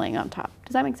thing that I'm laying on top.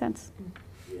 Does that make sense?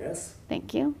 Yes.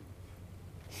 Thank you.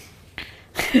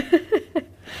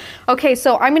 Okay,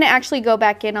 so I'm going to actually go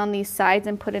back in on these sides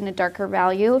and put in a darker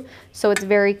value so it's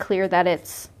very clear that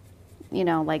it's, you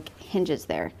know, like hinges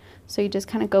there. So you just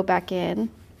kind of go back in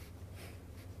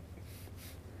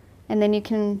and then you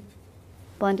can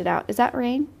blend it out. Is that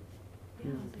rain?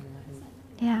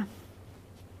 Yeah.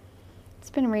 It's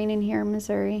been raining here in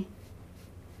Missouri.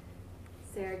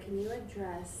 Sarah, can you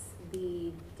address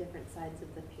the different sides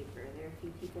of the paper? There are a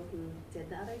few people who did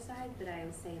the other side, but I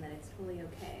was saying that it's totally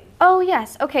okay. Oh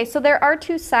yes, okay, so there are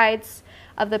 2 sides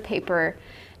of the paper.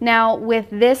 Now with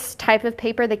this type of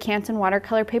paper, the Canson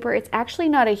watercolor paper, it's actually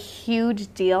not a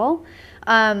huge deal.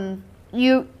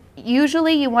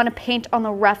 Usually you want to paint on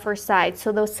the rougher side,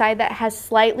 so the side that has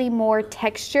slightly more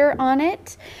texture on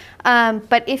it.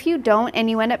 But if you don't and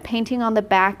you end up painting on the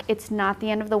back, it's not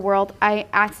the end of the world. I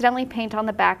accidentally paint on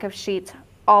the back of sheets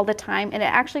all the time, and it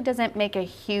actually doesn't make a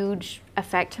huge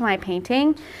effect to my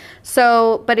painting.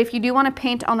 So, but if you do want to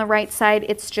paint on the right side,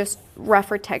 it's just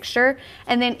rougher texture.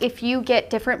 And then if you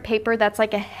get different paper that's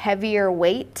like a heavier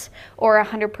weight or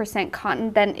 100%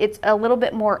 cotton, then it's a little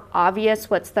bit more obvious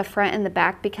what's the front and the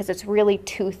back because it's really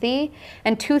toothy.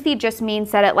 And toothy just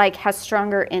means that it like has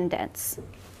stronger indents.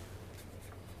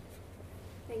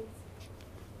 Thanks.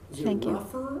 Is it Thank you.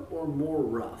 rougher or more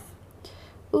rough?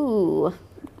 Ooh.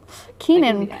 It could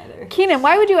Keenan, be either. Keenan,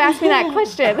 why would you ask me that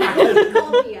question? You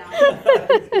called me out.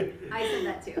 I said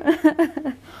that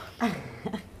too.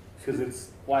 Because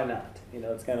it's, why not? You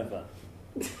know, it's kind of fun.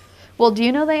 Well, do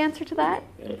you know the answer to that?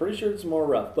 I'm pretty sure it's more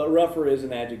rough, but rougher is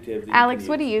an adjective. That Alex, you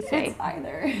what do can you say? It's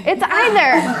either. It's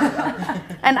either.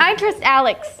 And I trust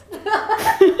Alex.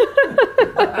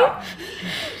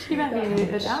 She met me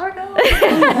an hour ago.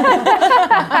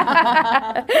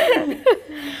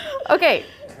 Okay.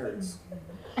 It hurts.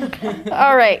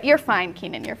 All right. You're fine,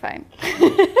 Keenan. You're fine.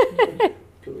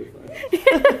 Totally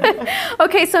fine.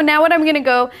 Okay, so now what I'm going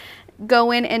to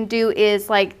go in and do is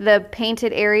like the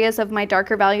painted areas of my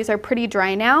darker values are pretty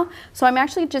dry now. So I'm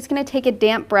actually just going to take a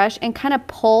damp brush and kind of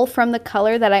pull from the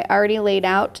color that I already laid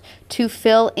out to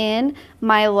fill in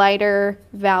my lighter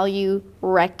value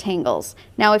rectangles.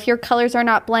 Now, if your colors are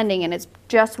not blending and it's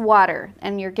just water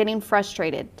and you're getting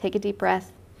frustrated, take a deep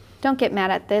breath. Don't get mad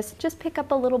at this. Just pick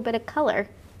up a little bit of color.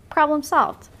 Problem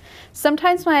solved.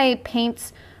 Sometimes my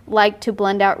paints like to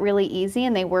blend out really easy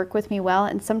and they work with me well,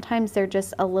 and sometimes they're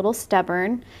just a little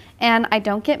stubborn, and I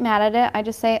don't get mad at it. I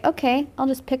just say, okay, I'll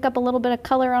just pick up a little bit of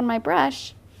color on my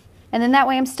brush, and then that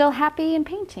way I'm still happy in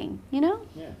painting, you know?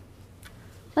 Yeah.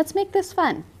 Let's make this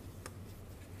fun.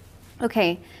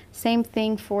 Okay, same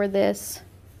thing for this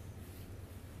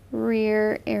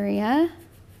rear area.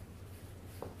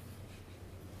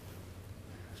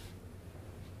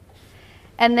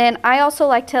 And then I also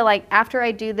like to, like, after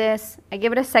I do this, I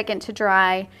give it a second to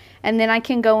dry, and then I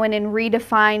can go in and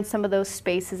redefine some of those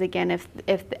spaces again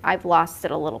if I've lost it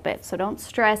a little bit. So don't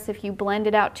stress if you blend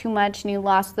it out too much and you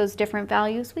lost those different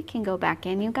values. We can go back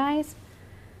in, you guys.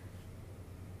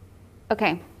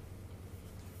 Okay.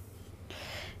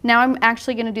 Now I'm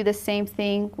actually going to do the same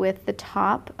thing with the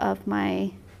top of my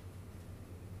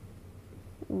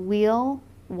wheel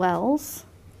wells.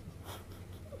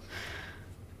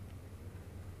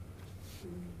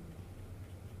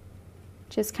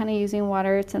 Just kind of using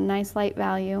water. It's a nice light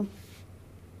value.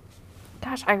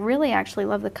 Gosh, I really actually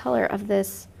love the color of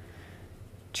this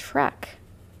truck.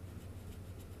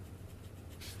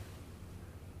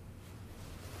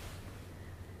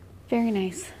 Very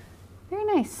nice. Very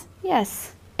nice.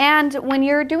 Yes. And when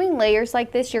you're doing layers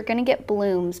like this, you're going to get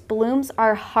blooms. Blooms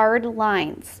are hard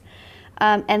lines.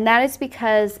 And that is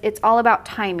because it's all about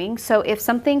timing. So if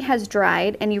something has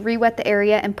dried and you re-wet the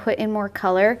area and put in more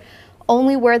color,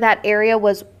 only where that area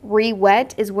was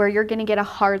re-wet is where you're going to get a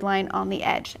hard line on the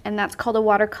edge, and that's called a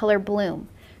watercolor bloom.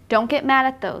 Don't get mad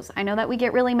at those. I know that we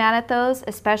get really mad at those,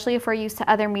 especially if we're used to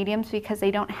other mediums, because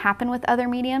they don't happen with other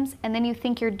mediums, and then you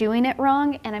think you're doing it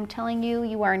wrong, and I'm telling you,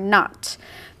 you are not.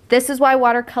 This is why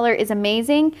watercolor is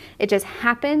amazing. It just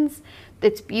happens.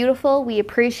 It's beautiful. We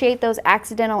appreciate those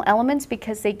accidental elements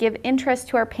because they give interest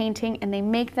to our painting and they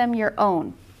make them your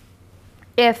own.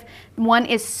 If one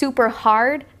is super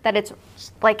hard, that it's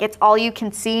like it's all you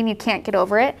can see and you can't get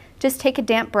over it, just take a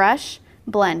damp brush,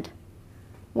 blend,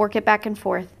 work it back and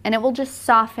forth, and it will just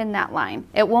soften that line.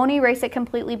 It won't erase it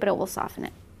completely, but it will soften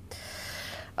it.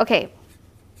 Okay,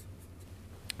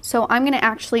 so I'm going to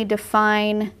actually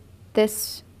define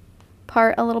this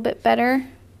part a little bit better.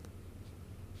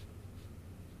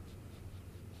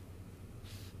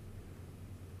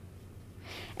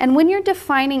 And when you're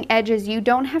defining edges, you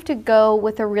don't have to go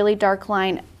with a really dark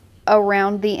line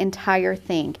around the entire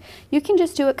thing. You can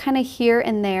just do it kind of here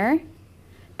and there.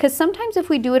 Because sometimes if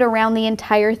we do it around the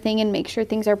entire thing and make sure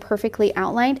things are perfectly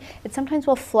outlined, it sometimes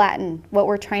will flatten what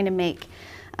we're trying to make.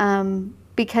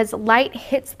 Because light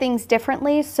hits things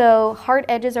differently, so hard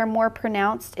edges are more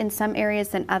pronounced in some areas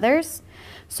than others.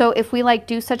 So if we like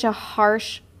do such a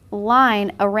harsh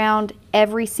line around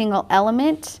every single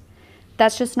element,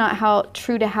 that's just not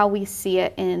true to how we see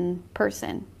it in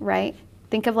person, right?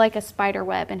 Think of like a spider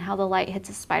web and how the light hits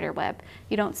a spider web.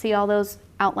 You don't see all those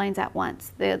outlines at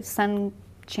once. The sun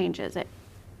changes it.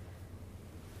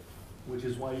 Which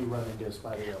is why you run into a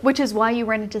spider web. Which is why you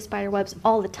run into spider webs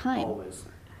all the time. Always.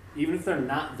 Even if they're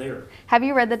not there. Have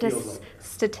you read the Feels like it.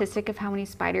 statistic of how many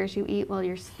spiders you eat while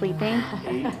you're sleeping?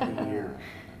 8 a year.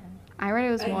 I read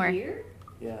it was more. A year?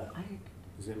 Yeah.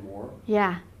 Is it more?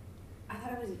 Yeah. I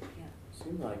thought it was, yeah.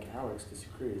 Seems like Alex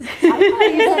disagrees. I thought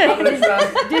you said I'm gonna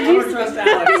trust. Did I'm you- gonna trust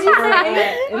Alex. did you say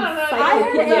I don't know. I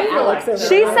heard Yeah, it. Alex over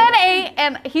She there. said 8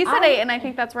 and he said 8 and I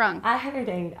think that's wrong. I heard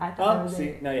 8. I thought it Oh, was see,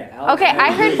 8. no, yeah. Alex Okay,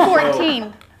 I heard agrees, so-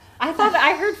 14. I thought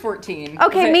I heard 14.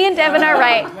 Okay, me and Devin are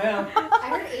right. Well, I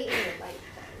heard 8 and it like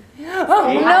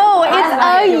Oh, No, I it's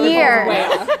like a it. year.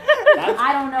 that's,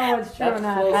 I don't know what's true or that's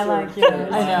not. closer I like to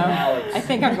yours. I know. Alex. I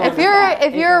think I'm going If with you're that.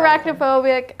 if you're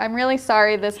arachnophobic, I'm really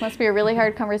sorry. This must be a really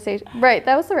hard conversation. Right,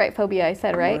 that was the right phobia I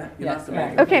said, right? You're not Yes, the yeah.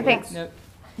 man. Okay, thanks. Nope.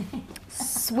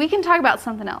 We can talk about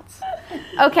something else.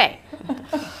 Okay.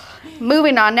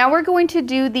 Moving on. Now we're going to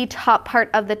do the top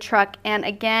part of the truck. And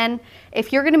again,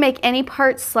 if you're going to make any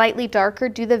part slightly darker,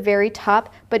 do the very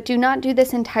top, but do not do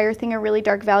this entire thing a really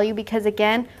dark value because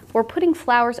again, we're putting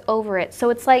flowers over it.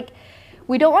 So it's like,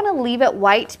 we don't want to leave it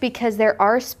white because there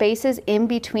are spaces in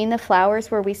between the flowers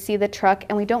where we see the truck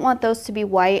and we don't want those to be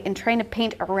white, and trying to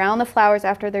paint around the flowers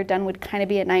after they're done would kind of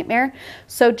be a nightmare.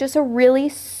 So just a really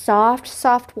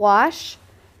soft wash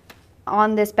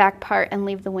on this back part and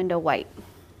leave the window white.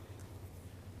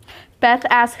 Beth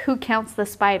asks, who counts the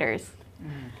spiders?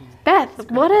 Beth,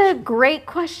 what a great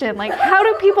question. Like, how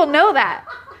do people know that?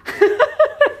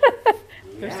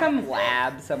 There's some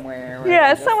lab somewhere. Where Yeah,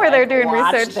 they just, somewhere they're doing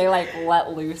watch- research. They like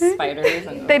let loose spiders.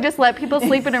 And They just let people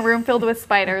sleep in a room filled with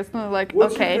spiders. And they're like,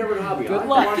 What's okay, your favorite hobby? Good I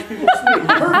luck. like to watch people sleep.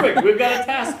 Perfect. We've got a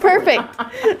task. for you.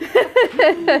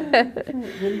 perfect.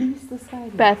 Release the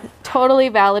spider. Beth, totally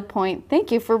valid point.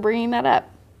 Thank you for bringing that up.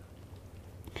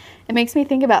 It makes me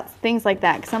think about things like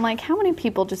that because I'm like, how many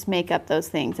people just make up those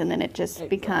things and then it just I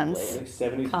becomes, think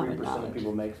 73% Common of knowledge.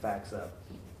 people make facts up.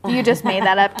 you just made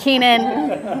that up. Keenan,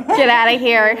 get out of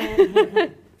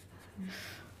here.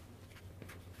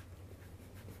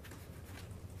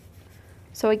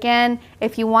 So again,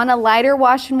 if you want a lighter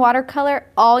wash in watercolor,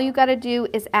 all you got to do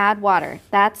is add water.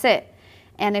 That's it.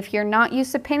 And if you're not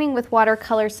used to painting with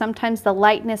watercolor, sometimes the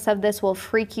lightness of this will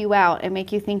freak you out and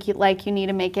make you think you need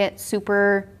to make it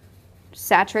super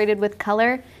saturated with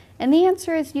color. And the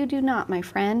answer is you do not, my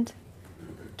friend.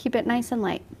 Keep it nice and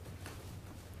light.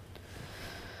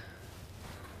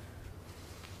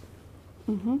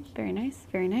 Very nice,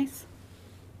 very nice.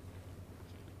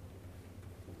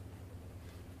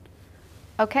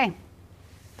 Okay.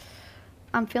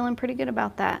 I'm feeling pretty good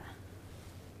about that.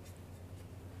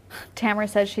 Tamara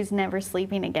says she's never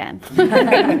sleeping again.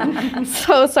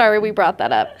 So sorry we brought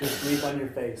that up. Just sleep on your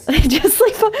face. Just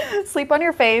sleep on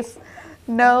your face.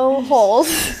 No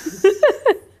holes.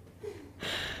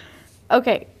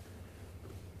 Okay.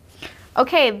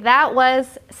 Okay, that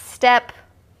was step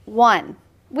 1,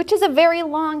 which is a very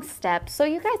long step. So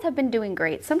you guys have been doing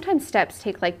great. Sometimes steps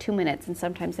take like 2 minutes and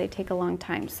sometimes they take a long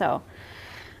time. So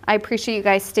I appreciate you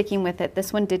guys sticking with it.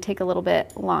 This one did take a little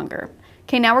bit longer.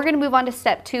 Okay, now we're going to move on to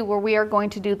step 2 where we are going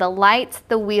to do the lights,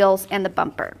 the wheels, and the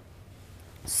bumper.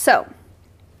 So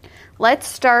let's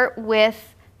start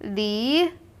with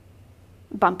the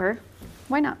bumper.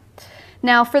 Why not?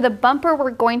 Now for the bumper,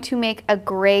 we're going to make a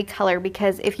gray color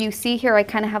because if you see here, I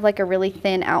kind of have like a really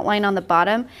thin outline on the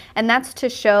bottom, and that's to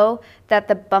show that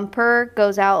the bumper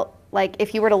goes out, like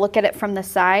if you were to look at it from the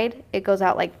side, it goes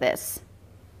out like this.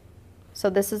 So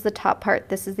this is the top part,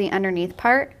 this is the underneath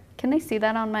part. Can they see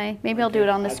that on my, maybe I'll do it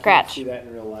on the I scratch. can't see that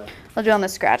in real life. I'll do it on the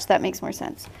scratch, that makes more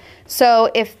sense. So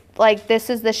if like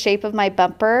this is the shape of my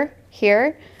bumper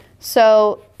here,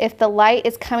 so if the light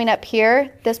is coming up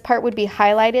here, this part would be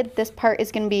highlighted, this part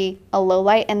is going to be a low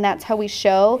light, and that's how we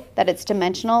show that it's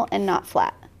dimensional and not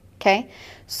flat, okay?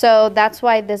 So that's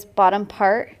why this bottom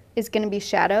part is going to be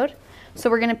shadowed. So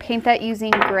we're going to paint that using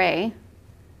gray.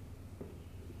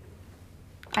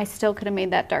 I still could have made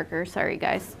that darker, sorry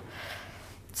guys.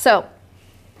 So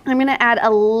I'm going to add a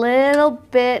little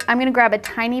bit, I'm going to grab a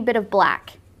tiny bit of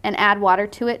black and add water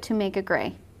to it to make a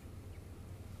gray.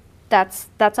 That's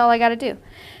all I got to do.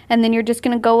 And then you're just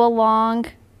going to go along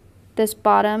this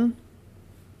bottom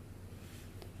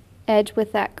edge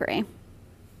with that gray.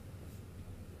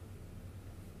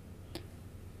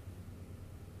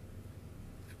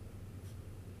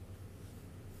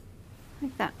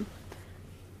 Like that.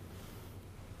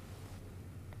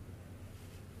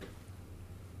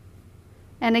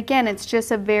 And again, it's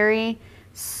just a very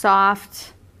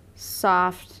soft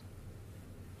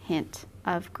hint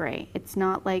of gray. It's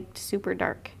not like super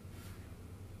dark.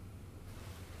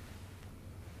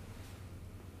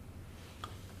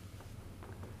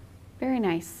 Very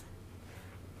nice.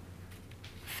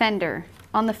 Fender,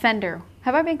 on the fender.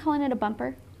 Have I been calling it a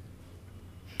bumper?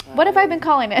 What have I been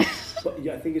calling it?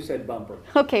 Yeah, I think you said bumper.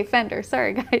 Okay, fender,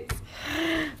 sorry guys.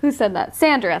 Who said that?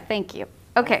 Sandra, thank you.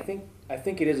 Okay. I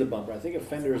think it is a bumper. I think a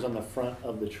fender is on the front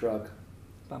of the truck.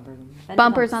 Bumpers.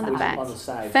 Bumpers on the Which is back. on the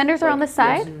sides. Fenders are on the Yes.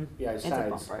 side? Yeah, It's a sides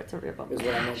bumper. It's a real bumper. is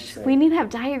what I meant to say. We need to have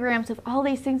diagrams of all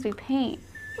these things we paint.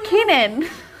 Keenan,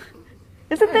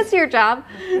 isn't this your job?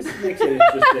 This makes it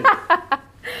interesting.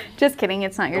 Just kidding,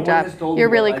 it's not your No one job. has told You're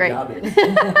me what really my great. job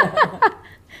is.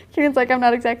 Keenan's like, I'm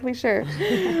not exactly sure.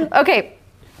 Okay,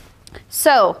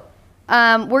 so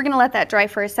we're gonna let that dry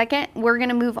for a second. We're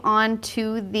gonna move on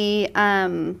to the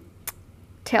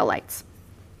tail lights.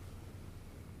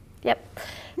 Yep.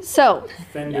 So,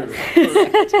 Fender.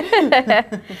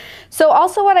 so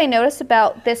also what I noticed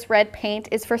about this red paint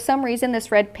is for some reason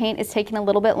this red paint is taking a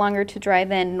little bit longer to dry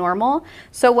than normal.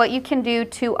 So what you can do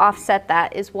to offset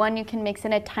that is, one, you can mix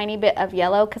in a tiny bit of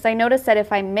yellow, because I noticed that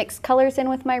if I mix colors in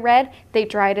with my red, they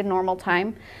dry at a normal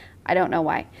time. I don't know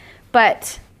why.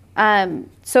 But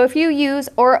so if you use,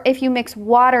 or if you mix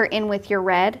water in with your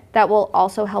red, that will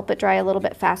also help it dry a little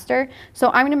bit faster.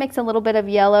 So I'm gonna mix a little bit of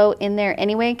yellow in there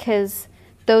anyway, because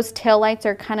those tail lights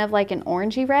are kind of like an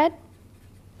orangey red.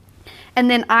 And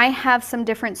then I have some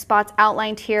different spots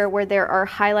outlined here where there are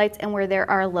highlights and where there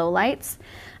are lowlights.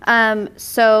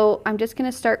 So I'm just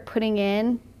gonna start putting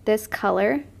in this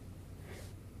color,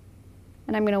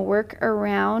 and I'm gonna work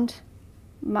around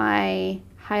my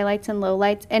highlights and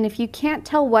lowlights. And if you can't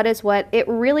tell what is what, it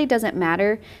really doesn't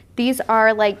matter. These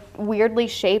are like weirdly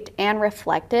shaped and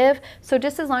reflective. So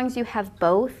just as long as you have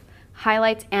both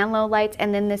highlights and lowlights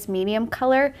and then this medium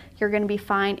color, you're gonna be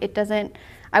fine. It doesn't,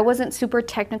 I wasn't super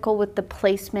technical with the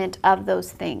placement of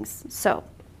those things. So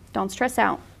don't stress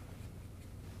out.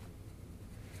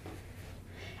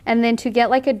 And then to get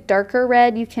like a darker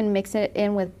red, you can mix it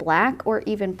in with black or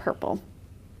even purple.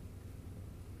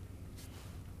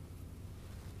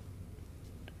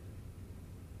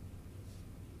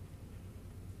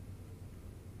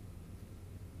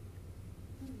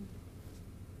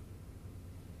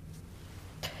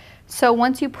 So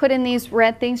once you put in these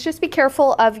red things, just be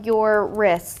careful of your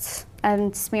wrists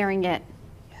and smearing it.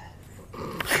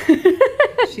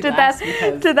 She Did laughs that-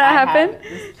 because did that I happen? had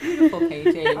this beautiful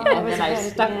painting, Oh, it and was then I red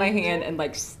at stuck the my end. hand and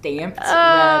like stamped red everywhere.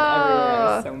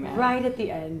 I was so mad. Right at the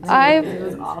end. I've- It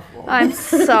was awful. I'm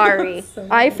sorry.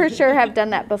 I for sure have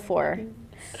done that before.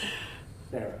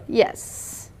 Sarah.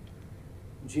 Yes.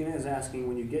 Gina is asking,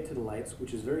 when you get to the lights,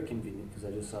 which is very convenient because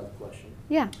I just saw the question,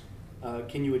 Yeah.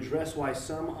 can you address why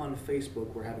some on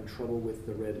Facebook were having trouble with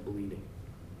the red bleeding?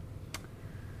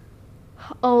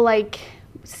 Oh, like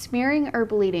smearing or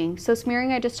bleeding? So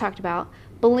smearing I just talked about.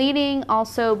 Bleeding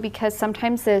also because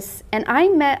sometimes this, and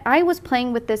I was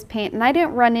playing with this paint and I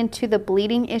didn't run into the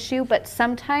bleeding issue, but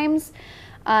sometimes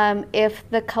if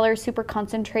the color is super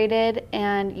concentrated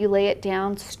and you lay it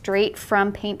down straight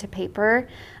from paint to paper,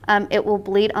 it will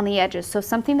bleed on the edges. So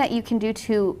something that you can do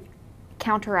to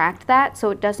counteract that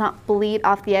so it does not bleed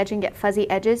off the edge and get fuzzy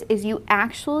edges is you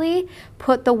actually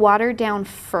put the water down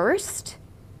first.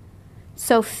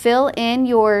 So fill in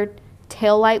your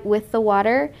tail light with the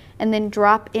water and then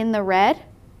drop in the red,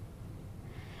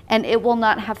 and it will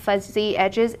not have fuzzy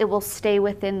edges. It will stay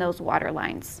within those water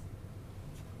lines.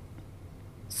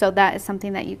 So that is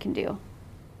something that you can do.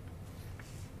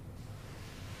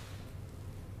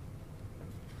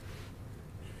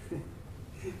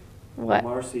 What?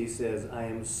 Marcy says, I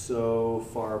am so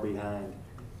far behind.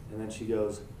 And then she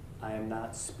goes, I am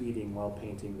not speeding while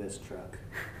painting this truck.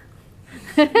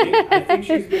 I think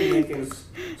she's been making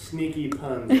sneaky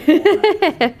puns.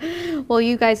 Well,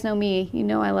 you guys know me. You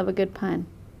know I love a good pun.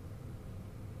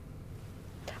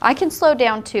 I can slow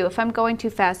down too. If I'm going too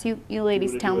fast, you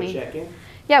ladies tell me. Check-in?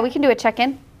 Yeah, we can do a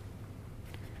check-in.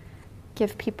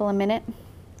 Give people a minute.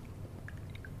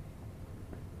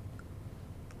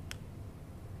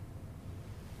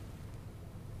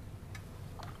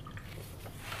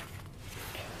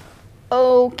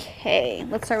 Okay,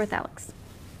 let's start with Alex.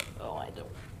 Oh, I don't.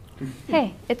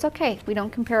 Hey, it's okay. We don't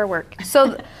compare our work.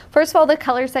 So first of all, the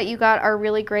colors that you got are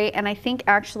really great. And I think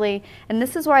actually, and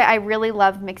this is why I really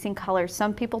love mixing colors.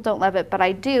 Some people don't love it, but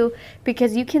I do,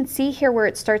 because you can see here where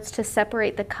it starts to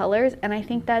separate the colors. And I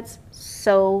think that's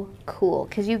so cool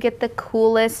because you get the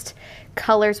coolest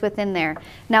colors within there.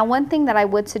 Now, one thing that I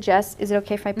would suggest, is it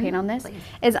okay if I paint on this? Please.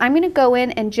 Is I'm going to go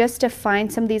in and just define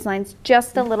some of these lines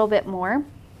just a little bit more.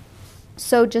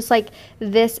 So just like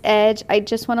this edge, I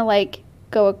just want to like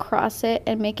go across it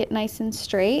and make it nice and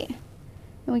straight.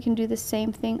 And we can do the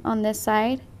same thing on this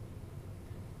side.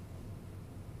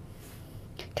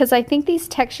 Because I think these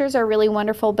textures are really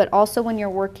wonderful, but also when you're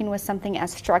working with something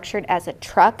as structured as a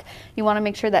truck, you want to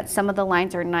make sure that some of the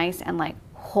lines are nice and like,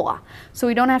 hua. So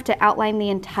we don't have to outline the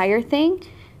entire thing.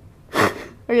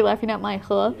 Are you laughing at my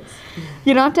hua? Yes.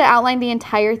 You don't have to outline the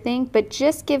entire thing, but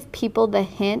just give people the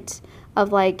hint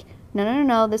of like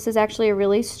no, this is actually a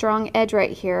really strong edge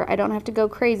right here. I don't have to go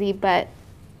crazy, but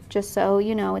just so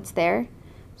you know, it's there.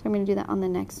 So I'm going to do that on the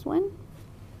next one.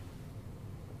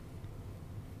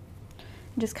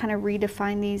 Just kind of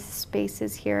redefine these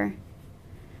spaces here.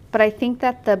 But I think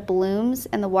that the blooms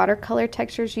and the watercolor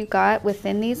textures you got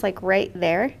within these, like right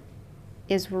there,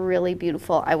 is really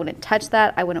beautiful. I wouldn't touch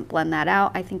that. I wouldn't blend that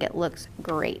out. I think it looks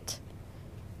great.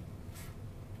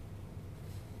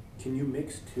 Can you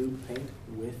mix tube paint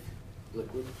with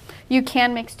liquid? You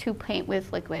can mix tube paint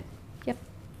with liquid. Yep,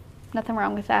 nothing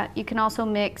wrong with that. You can also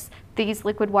mix these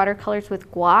liquid watercolors with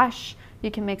gouache.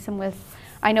 You can mix them with,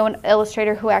 I know an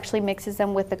illustrator who actually mixes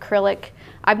them with acrylic.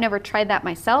 I've never tried that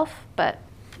myself, but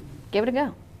give it a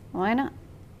go. Why not?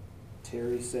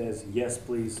 Terry says, yes,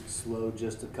 please, slow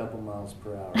just a couple miles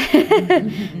per hour.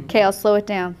 Okay, I'll slow it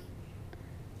down.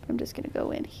 I'm just gonna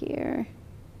go in here.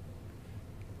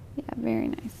 Yeah, very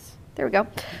nice. There we go.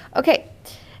 Okay,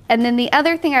 and then the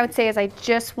other thing I would say is I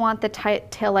just want the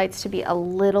tail lights to be a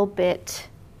little bit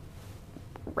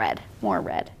red, more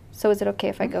red. So is it okay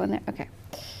if I go in there? Okay.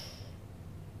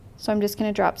 So I'm just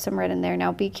gonna drop some red in there.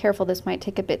 Now be careful, this might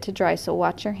take a bit to dry, so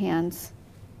watch your hands.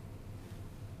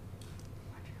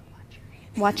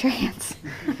 Watch your hands.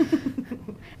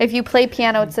 If you play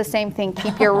piano, it's the same thing.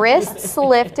 Keep your wrists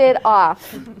lifted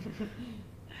off.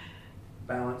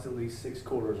 Balance at least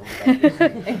 6/4 on the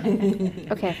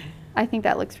back. Okay, I think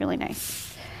that looks really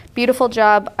nice. Beautiful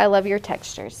job. I love your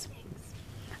textures.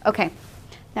 Okay,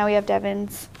 now we have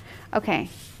Devin's. Okay.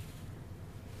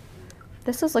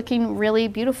 This is looking really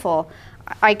beautiful.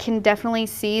 I can definitely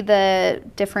see the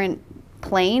different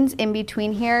planes in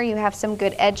between here. You have some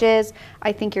good edges.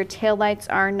 I think your taillights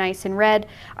are nice and red.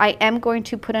 I am going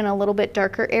to put in a little bit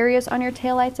darker areas on your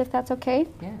taillights if that's okay.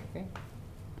 Yeah, great.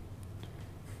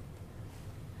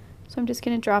 So I'm just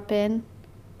going to drop in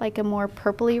like a more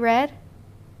purpley red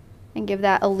and give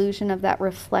that illusion of that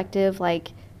reflective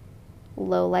like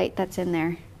low light that's in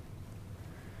there.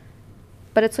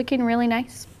 But it's looking really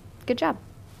nice. Good job.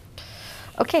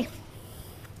 Okay.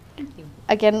 Thank you.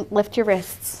 Again, lift your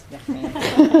wrists. Yes, ma'am.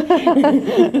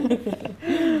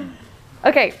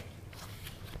 Okay.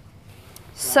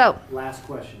 So, Last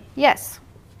question. yes.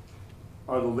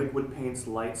 Are the liquid paints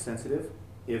light sensitive?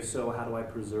 If so, how do I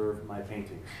preserve my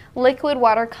paintings? Liquid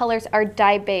watercolors are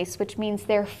dye-based, which means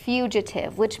they're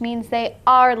fugitive, which means they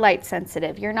are light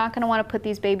sensitive. You're not going to want to put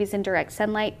these babies in direct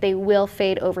sunlight. They will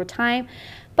fade over time.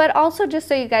 But also, just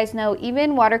so you guys know,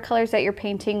 even watercolors that you're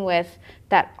painting with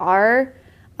that are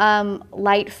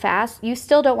light fast, you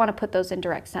still don't want to put those in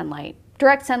direct sunlight.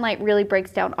 Direct sunlight really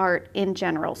breaks down art in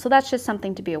general, so that's just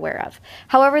something to be aware of.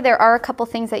 However, there are a couple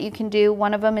things that you can do.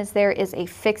 One of them is there is a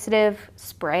fixative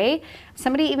spray.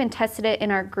 Somebody even tested it in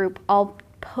our group. I'll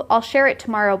share it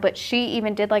tomorrow, but she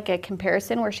even did like a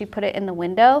comparison where she put it in the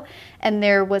window and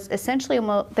there was essentially,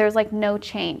 there's like no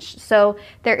change. So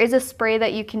there is a spray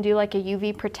that you can do like a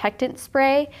UV protectant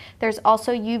spray. There's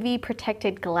also UV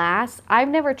protected glass. I've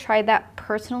never tried that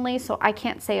personally, so I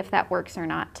can't say if that works or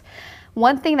not.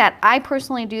 One thing that I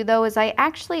personally do though is I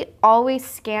actually always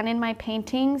scan in my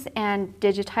paintings and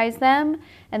digitize them,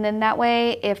 and then that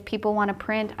way if people want to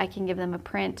print, I can give them a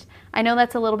print. I know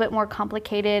that's a little bit more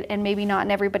complicated and maybe not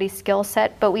in everybody's skill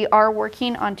set, but we are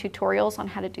working on tutorials on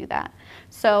how to do that.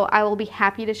 So I will be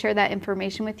happy to share that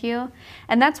information with you.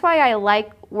 And that's why I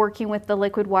like working with the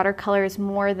liquid watercolors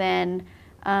more than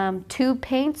tube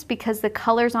paints, because the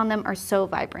colors on them are so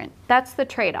vibrant. That's the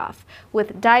trade-off.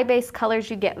 With dye-based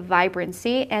colors, you get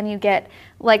vibrancy, and you get,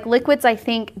 like liquids I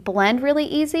think blend really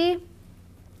easy,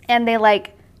 and they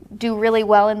like do really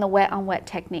well in the wet on wet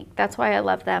technique. That's why I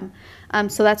love them.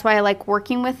 So that's why I like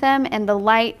working with them, and the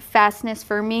light fastness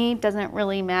for me doesn't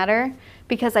really matter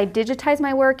because I digitize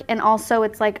my work, and also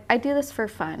it's like I do this for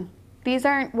fun. These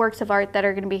aren't works of art that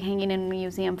are going to be hanging in a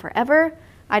museum forever.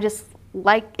 I just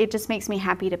like, it just makes me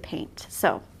happy to paint.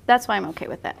 So that's why I'm okay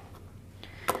with that.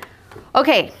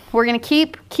 Okay, we're gonna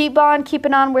keep on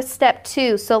keeping on with step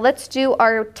 2. So let's do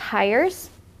our tires.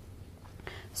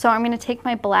 So I'm gonna take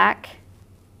my black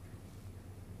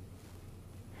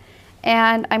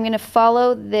and I'm gonna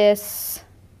follow this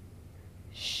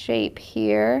shape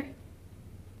here.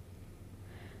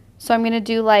 So I'm gonna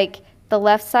do like the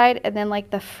left side and then like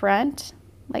the front,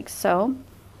 like so.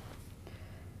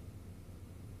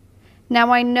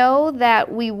 Now I know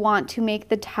that we want to make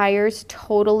the tires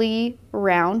totally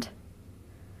round.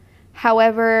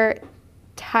 However,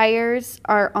 tires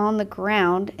are on the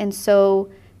ground, and so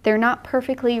they're not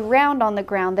perfectly round on the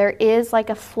ground. There is like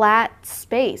a flat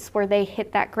space where they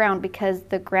hit that ground because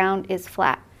the ground is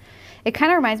flat. It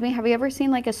kind of reminds me, have you ever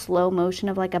seen like a slow motion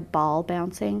of like a ball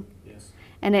bouncing? Yes.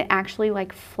 And it actually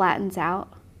like flattens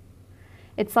out?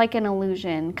 It's like an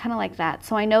illusion, kind of like that.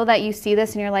 So I know that you see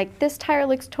this and you're like, this tire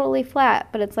looks totally flat,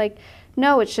 but it's like,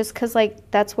 no, it's just because like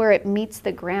that's where it meets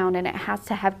the ground and it has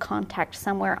to have contact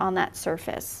somewhere on that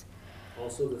surface.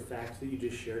 Also, the fact that you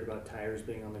just shared about tires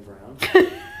being on the ground.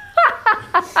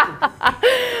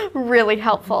 Really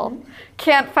helpful.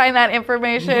 Can't find that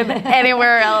information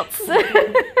anywhere else. Reminded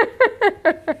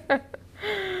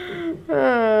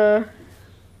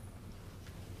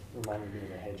me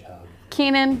of a hedgehog.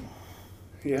 Keenan,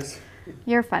 Yes.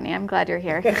 you're funny. I'm glad you're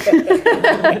here. That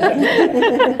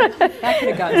could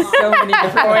have gone so many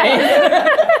different ways.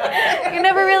 You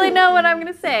never really know what I'm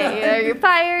going to say. Are you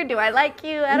fired? Do I like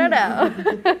you? I don't know.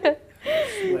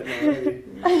 Sweating already.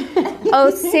 Oh,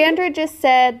 Sandra just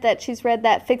said that she's read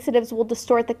that fixatives will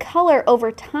distort the color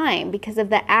over time because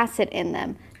of the acid in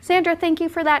them. Sandra, thank you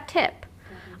for that tip.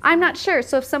 I'm not sure,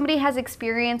 so if somebody has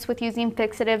experience with using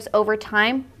fixatives over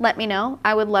time, let me know.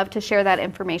 I would love to share that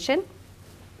information.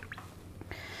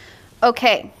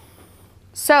 Okay,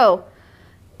 so,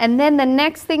 and then the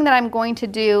next thing that I'm going to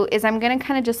do is I'm going to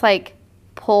kind of just like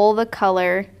pull the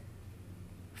color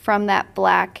from that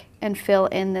black and fill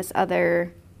in this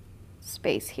other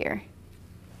space here.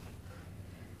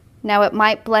 Now it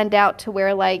might blend out to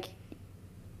where like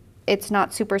it's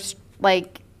not super,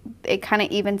 like it kind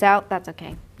of evens out. That's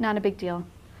okay, not a big deal.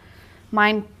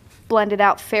 Mine blended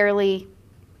out fairly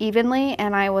evenly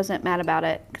and I wasn't mad about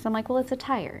it because I'm like, well, it's a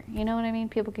tire. You know what I mean?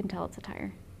 People can tell it's a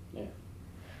tire. Yeah.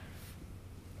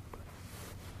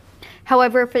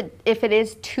 However, if it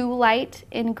is too light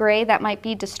in gray, that might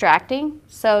be distracting.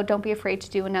 So don't be afraid to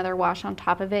do another wash on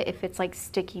top of it if it's like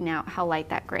sticking out how light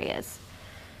that gray is.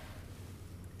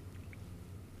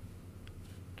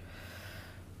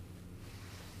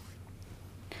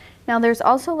 Now there's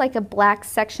also like a black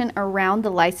section around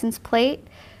the license plate.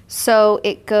 So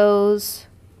it goes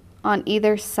on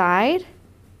either side.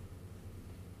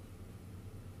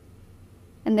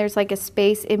 And there's like a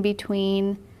space in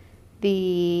between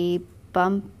the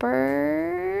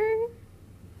bumper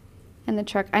and the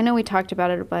truck. I know we talked about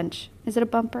it a bunch. Is it a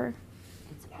bumper?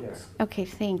 Yes. Okay,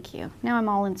 thank you. Now I'm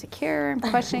all insecure. I'm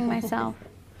questioning myself.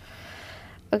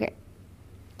 Okay.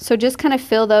 So just kind of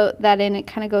fill that in. It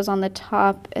kind of goes on the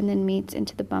top and then meets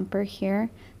into the bumper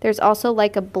here. There's also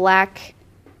like a black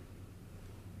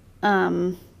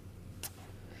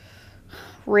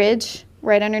ridge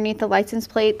right underneath the license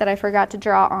plate that I forgot to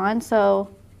draw on. So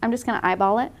I'm just going to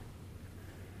eyeball it.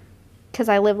 Because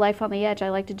I live life on the edge. I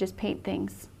like to just paint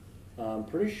things. I'm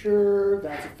pretty sure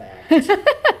that's a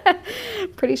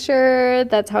fact. Pretty sure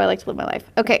that's how I like to live my life.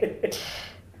 Okay.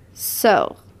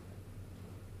 So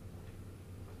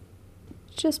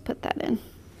just put that in.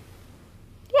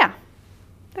 Yeah.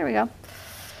 There we go.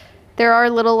 There are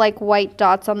little like white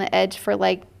dots on the edge for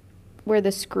like where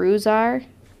the screws are.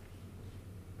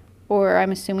 Or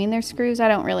I'm assuming they're screws. I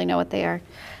don't really know what they are.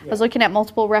 Yeah. I was looking at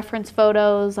multiple reference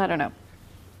photos. I don't know.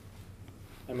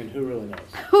 I mean, who really knows?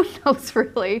 Who knows,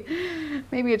 really?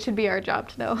 Maybe it should be our job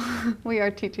to know. We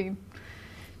are teaching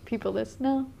people this.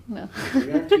 No. We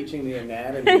are teaching the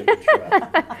anatomy of the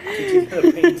truck. Teaching how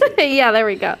to paint it. Yeah, there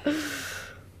we go.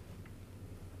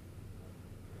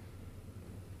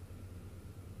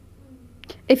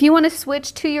 If you want to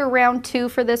switch to your round 2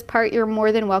 for this part, you're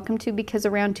more than welcome to because a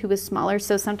round 2 is smaller.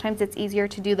 So sometimes it's easier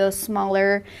to do those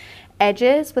smaller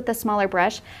edges with a smaller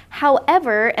brush.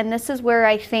 However, and this is where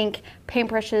I think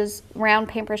paintbrushes, round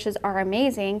paintbrushes are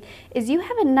amazing, is you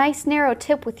have a nice narrow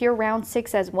tip with your round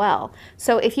 6 as well.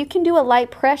 So if you can do a light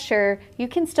pressure, you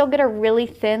can still get a really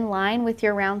thin line with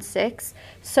your round 6.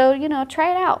 So, you know,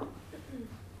 try it out.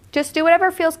 Just do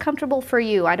whatever feels comfortable for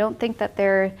you. I don't think that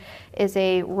there is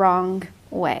a wrong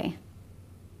way.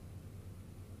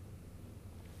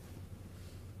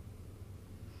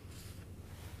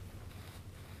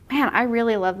 Man, I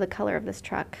really love the color of this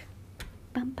truck.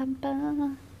 Bum, bum,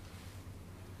 bum.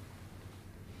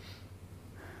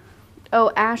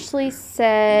 Oh, Ashley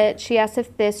said, she asked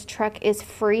if this truck is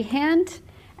freehand.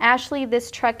 Ashley, this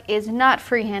truck is not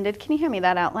freehanded. Can you hear me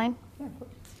that outline?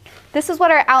 This is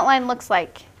what our outline looks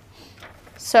like.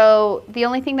 So the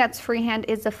only thing that's freehand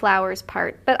is the flowers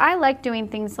part. But I like doing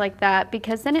things like that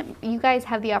because then you guys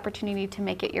have the opportunity to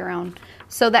make it your own.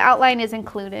 So the outline is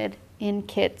included in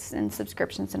kits and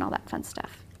subscriptions and all that fun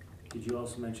stuff. Did you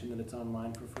also mention that it's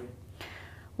online for free?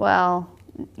 Well,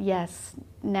 yes.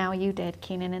 Now you did,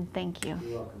 Keenan, and thank you.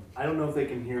 You're welcome. I don't know if they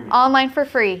can hear me. Online for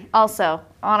free, also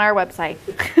on our website.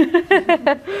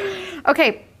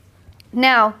 Okay,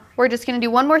 now we're just going to do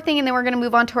one more thing and then we're going to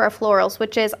move on to our florals,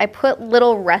 which is I put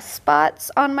little rest spots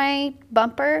on my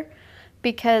bumper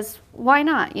because why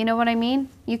not? You know what I mean?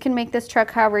 You can make this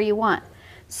truck however you want.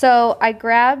 So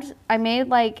I made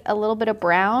like a little bit of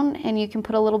brown, and you can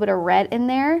put a little bit of red in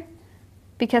there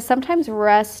because sometimes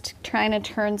rust kind of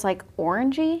turns like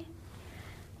orangey.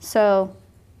 So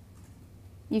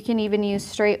you can even use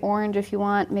straight orange if you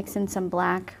want, mix in some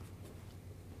black.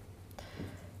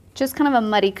 Just kind of a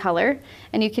muddy color,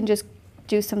 and you can just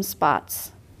do some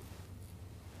spots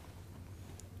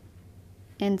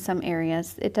in some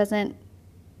areas. It doesn't,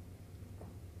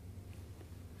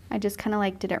 I just kind of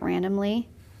like did it randomly.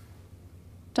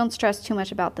 Don't stress too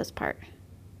much about this part.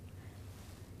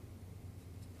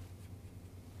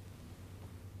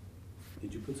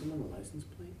 Did you put some on the license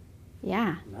plate?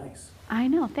 Yeah, Nice. I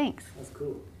know, thanks. That's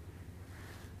cool.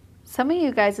 Some of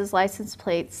you guys' license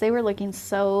plates, they were looking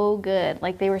so good.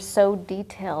 Like they were so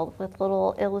detailed with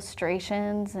little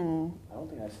illustrations, and I don't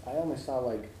think I only saw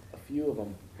like a few of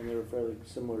them, and they were fairly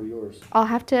similar to yours. I'll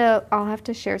have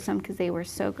to share some because they were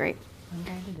so great. One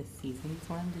guy did a seasons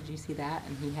one. Did you see that?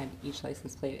 And he had each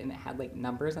license plate, and it had like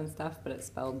numbers and stuff, but it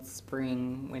spelled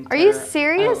spring, winter. Are you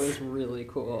serious? Oh, it was really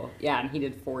cool. Yeah, and he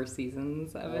did 4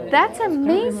 seasons of it. That's I don't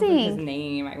remember his amazing.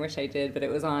 name. I wish I did, but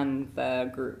it was on the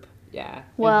group. Yeah.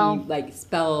 Well- and he like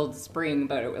spelled spring,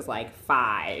 but it was like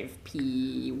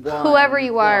 5P1. Whoever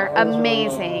you are, Yeah.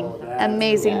 amazing, that's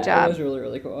amazing Yeah, job. It was really,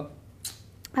 really cool.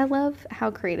 I love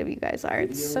how creative you guys are.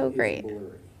 It's Video so is great.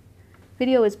 blurry.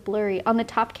 Video is blurry. On the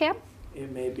top cam? It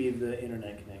may be the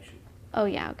internet connection. Oh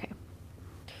yeah, okay.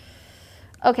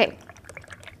 Okay.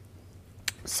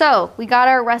 So we got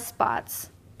our rust spots.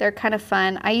 They're kind of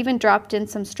fun. I even dropped in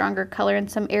some stronger color in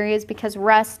some areas because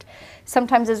rust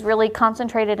sometimes is really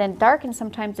concentrated and dark, and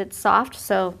sometimes it's soft.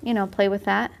 So, you know, play with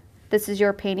that. This is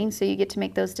your painting, so you get to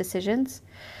make those decisions.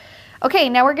 Okay,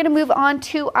 now we're gonna move on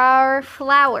to our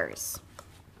flowers.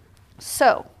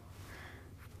 So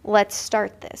let's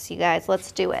start this, you guys.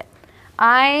 Let's do it.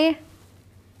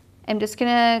 I'm just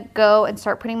gonna go and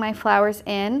start putting my flowers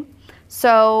in.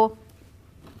 So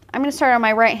I'm gonna start on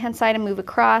my right hand side and move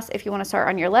across. If you wanna start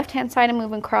on your left hand side and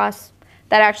move across,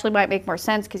 that actually might make more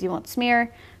sense because you won't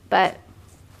smear, but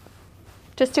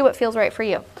just do what feels right for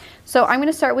you. So I'm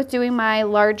gonna start with doing my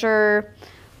larger,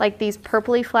 like these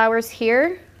purpley flowers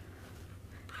here,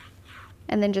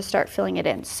 and then just start filling it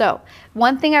in. So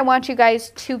one thing I want you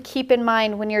guys to keep in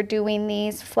mind when you're doing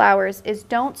these flowers is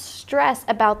don't stress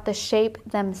about the shape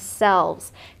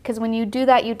themselves, because when you do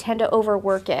that, you tend to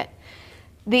overwork it.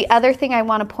 The other thing I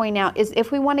want to point out is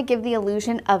if we want to give the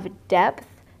illusion of depth,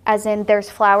 as in there's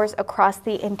flowers across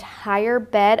the entire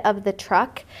bed of the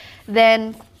truck,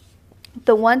 then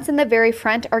the ones in the very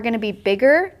front are going to be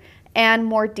bigger and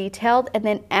more detailed, and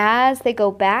then as they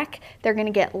go back, they're going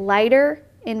to get lighter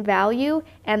in value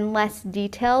and less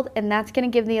detailed, and that's going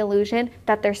to give the illusion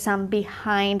that there's some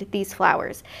behind these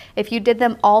flowers. If you did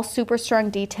them all super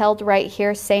strong detailed right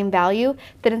here, same value,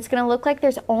 then it's going to look like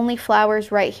there's only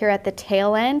flowers right here at the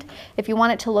tail end. If you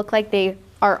want it to look like they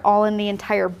are all in the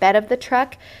entire bed of the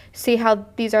truck, see how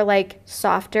these are like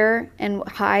softer and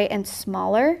high and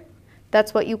smaller?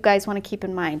 That's what you guys want to keep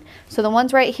in mind. So the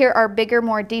ones right here are bigger,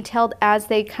 more detailed. As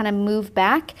they kind of move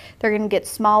back, they're going to get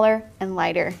smaller and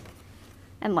lighter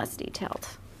and less detailed.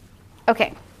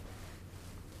 Okay.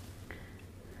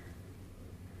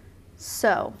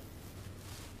 So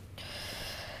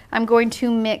I'm going to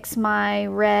mix my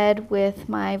red with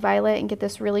my violet and get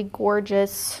this really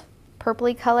gorgeous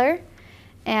purpley color.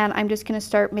 And I'm just going to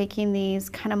start making these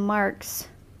kind of marks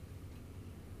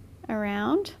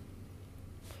around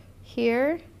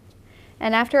here.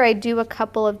 And after I do a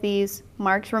couple of these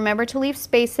marks, remember to leave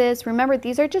spaces. Remember,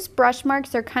 these are just brush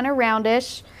marks. They're kind of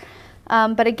roundish.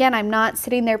 But again, I'm not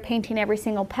sitting there painting every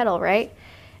single petal, right?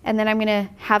 And then I'm going to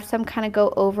have some kind of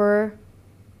go over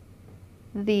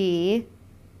the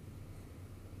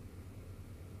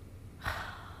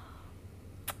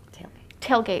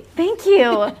tailgate. Thank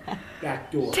you.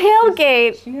 Back door.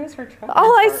 Tailgate. She knows her truck.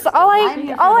 All I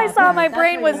saw in my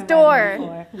brain was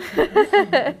door.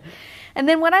 And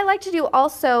then what I like to do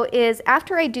also is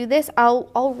after I do this,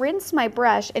 I'll rinse my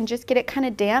brush and just get it kind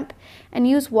of damp and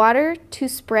use water to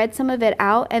spread some of it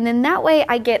out. And then that way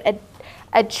I get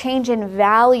a change in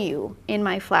value in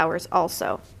my flowers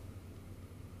also.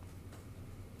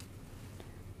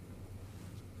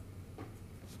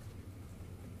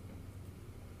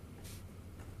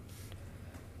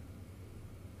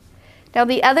 Now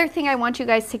the other thing I want you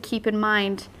guys to keep in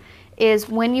mind is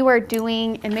when you are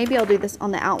doing, and maybe I'll do this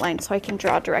on the outline so I can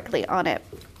draw directly on it.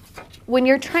 When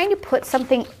you're trying to put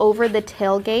something over the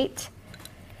tailgate,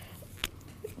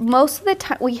 most of the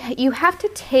time you have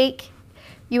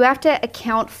to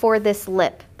account for this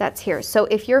lip that's here. So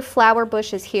if your flower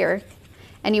bush is here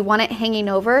and you want it hanging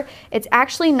over, it's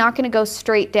actually not going to go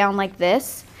straight down like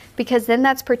this. because then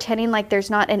that's pretending like there's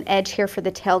not an edge here for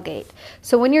the tailgate.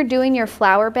 So when you're doing your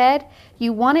flower bed,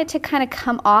 you want it to kind of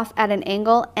come off at an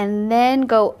angle and then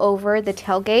go over the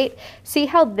tailgate. See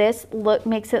how this look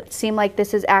makes it seem like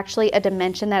this is actually a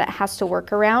dimension that it has to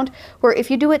work around? Where if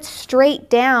you do it straight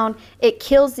down, it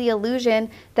kills the illusion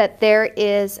that there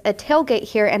is a tailgate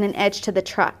here and an edge to the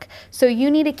truck. So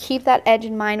you need to keep that edge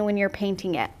in mind when you're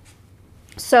painting it.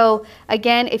 So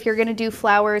again, if you're gonna do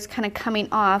flowers kind of coming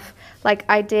off, like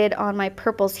I did on my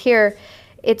purples here,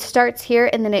 it starts here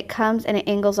and then it comes and it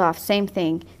angles off, same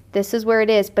thing. This is where it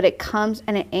is, but it comes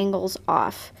and it angles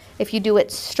off. If you do it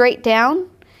straight down,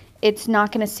 it's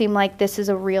not gonna seem like this is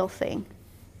a real thing,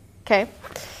 okay?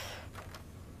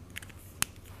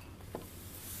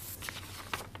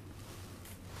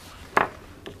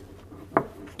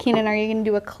 Keenan, are you gonna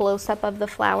do a close-up of the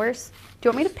flowers? Do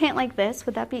you want me to paint like this?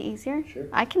 Would that be easier? Sure.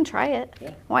 I can try it.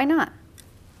 Yeah. Why not?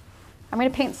 I'm gonna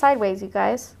paint sideways, you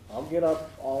guys. I'll get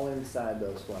up all inside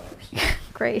those flowers.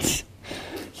 Great.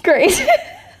 Great.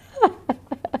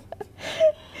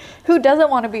 Who doesn't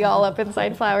want to be all up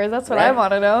inside flowers? That's what I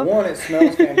want to know. One, it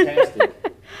smells fantastic.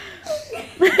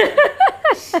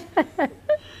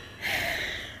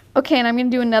 Okay, and I'm going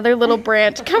to do another little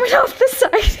branch coming off the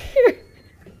side here.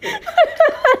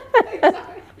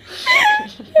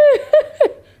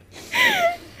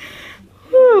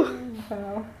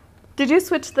 Wow. Did you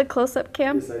switch the close-up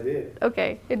cam? Yes, I did.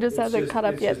 Okay, it just It's hasn't just- caught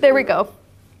up it's yet. just There we around. go.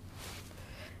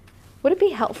 Would it be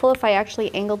helpful if I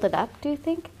actually angled it up, do you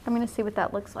think? I'm going to see what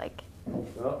that looks like.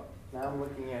 Well, now I'm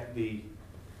looking at the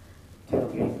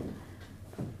tailgate.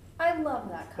 I love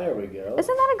that color. There we go.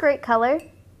 Isn't that a great color?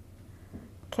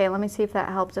 Okay, let me see if that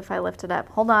helps if I lift it up.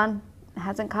 Hold on. It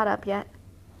hasn't caught up yet.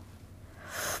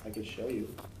 I could show you.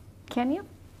 Can you?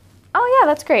 Oh yeah,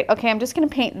 that's great. Okay, I'm just gonna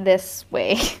paint this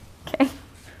way. Okay,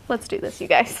 let's do this, you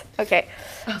guys. Okay,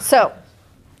 so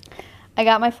I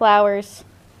got my flowers.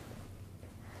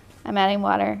 I'm adding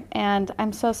water, and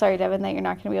I'm so sorry, Devin, that you're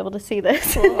not gonna be able to see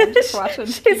this. Well, I'm just watching.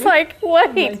 She's like,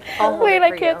 wait, like, I'll hold wait, it I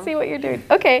for can't you. see what you're doing.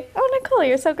 Okay, oh Nicole,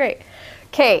 you're so great.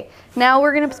 Okay, now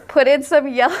we're gonna put in some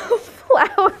yellow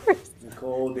flowers.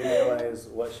 Nicole didn't realize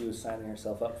what she was signing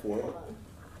herself up for.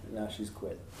 Now she's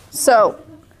quit. So,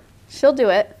 she'll do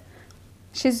it.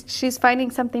 She's finding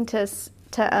something to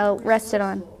rest it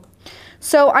on.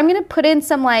 So I'm gonna put in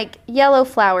some like yellow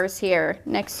flowers here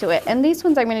next to it, and these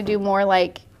ones I'm gonna do more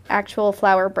like actual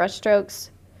flower brush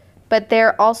strokes, but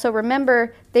they're also,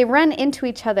 remember, they run into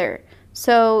each other,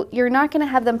 so you're not gonna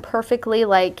have them perfectly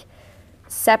like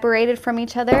separated from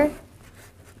each other.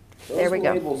 Those There we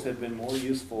go. labels have been more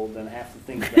useful than half the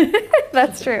things that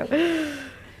That's true.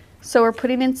 So we're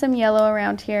putting in some yellow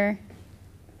around here.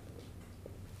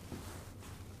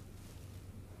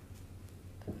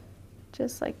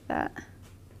 Just like that.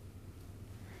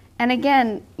 And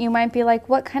again, you might be like,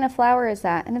 what kind of flower is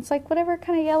that? And it's like, whatever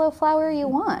kind of yellow flower you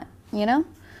want, you know?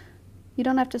 You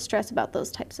don't have to stress about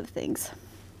those types of things.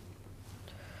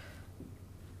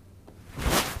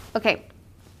 Okay,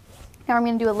 now I'm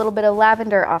gonna do a little bit of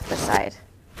lavender off the side.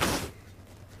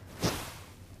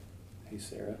 Hey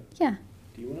Sarah, Yeah.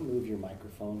 do you want to move your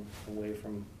microphone away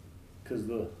from, because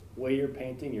the way you're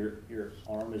painting, your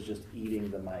arm is just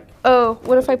eating the mic. Oh,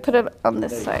 what if I put it on There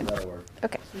this you go, side? that'll work.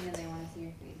 Okay. You know they want to see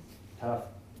your face. Tough.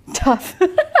 Tough.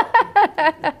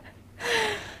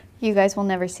 You guys will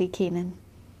never see Keenan.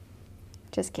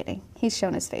 Just kidding. He's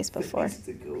shown his face before.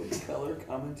 To go with color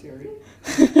commentary.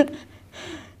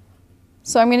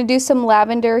 So I'm going to do some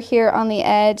lavender here on the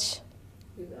edge.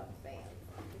 You got fans.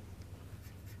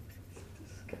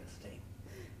 Disgusting.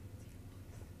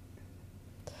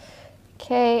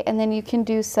 Okay, and then you can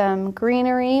do some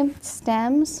greenery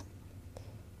stems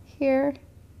here.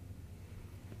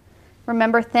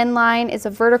 Remember, thin line is a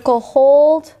vertical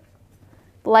hold,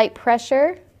 light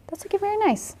pressure. That's looking very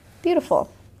nice. Beautiful.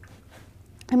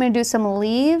 I'm going to do some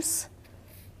leaves.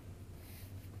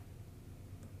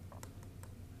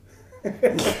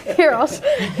 Here,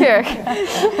 here.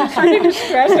 Starting to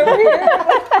stress over here.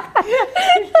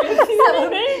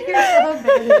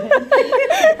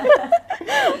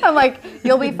 I'm like,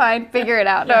 you'll be fine. Figure it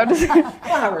out. No, I'm just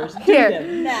Flowers. Do Here.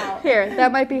 them now. here.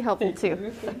 That might be helpful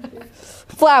too.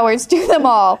 Flowers, do them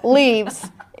all. Leaves,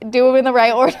 do them in the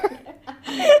right order.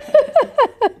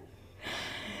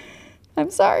 I'm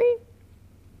sorry.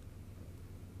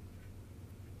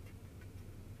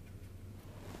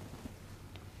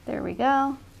 There we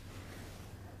go.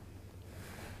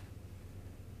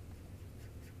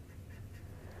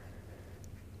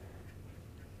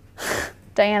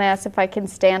 Diana asked if I can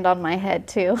stand on my head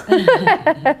too.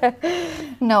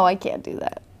 No, I can't do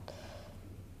that.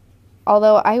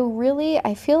 Although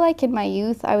I feel like in my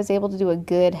youth I was able to do a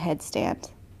good handstand.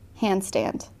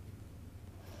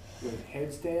 With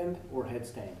headstand or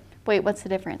headstand? Wait, what's the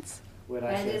difference? What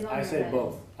That is on I your said head.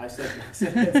 both. I said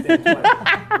headstand twice.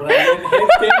 But I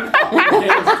meant headstand.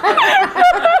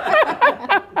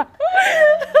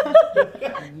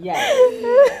 Yes.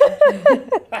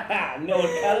 No one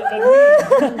got it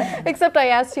but me. Except I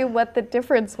asked you what the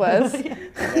difference was. And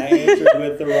I answered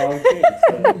with the wrong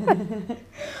thing.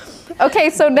 So.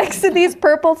 Okay, so next to these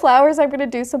purple flowers, I'm gonna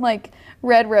do some like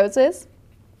red roses.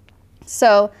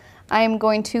 So I'm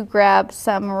going to grab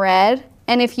some red.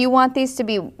 And if you want these to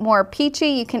be more peachy,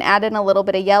 you can add in a little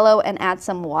bit of yellow and add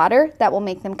some water. That will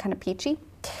make them kind of peachy.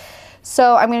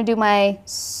 So I'm gonna do my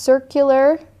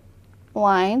circular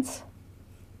lines.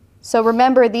 So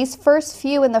remember, these first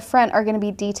few in the front are gonna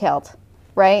be detailed,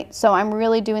 right? So I'm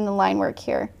really doing the line work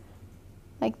here,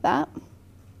 like that.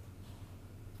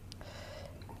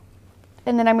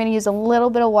 And then I'm gonna use a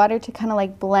little bit of water to kind of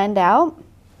like blend out.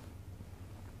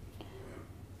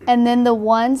 And then the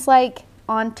ones like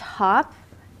on top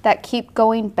that keep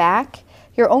going back,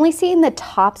 you're only seeing the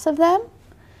tops of them.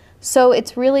 So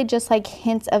it's really just like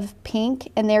hints of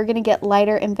pink, and they're gonna get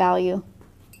lighter in value.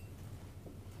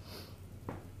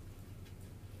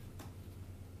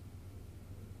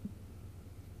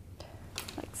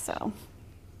 Like so.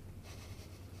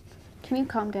 Can you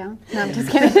calm down? No, I'm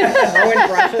just kidding. Throwing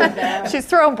brushes down. She's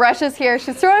throwing brushes here.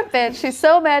 She's throwing bits. She's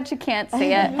so mad she can't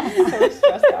see it. I'm so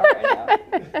stressed out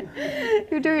right now.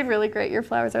 You're doing really great. Your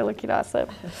flowers are looking awesome.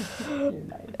 You're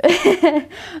nice.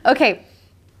 Okay,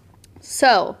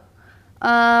 so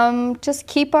just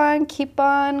keep on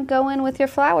going with your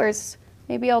flowers.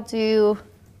 Maybe I'll do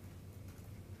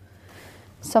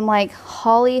some like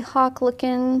hollyhock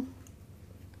looking.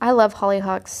 I love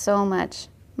hollyhocks so much.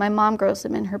 My mom grows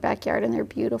them in her backyard and they're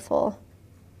beautiful.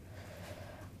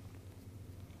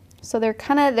 So they're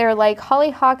like,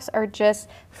 hollyhocks are just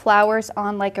flowers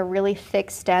on like a really thick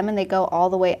stem, and they go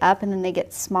all the way up and then they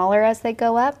get smaller as they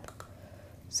go up.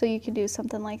 So you can do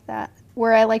something like that,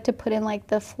 where I like to put in like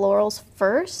the florals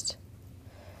first,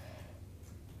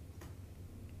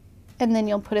 and then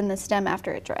you'll put in the stem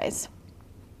after it dries.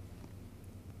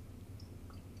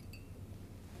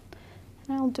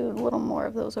 And I'll do a little more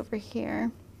of those over here.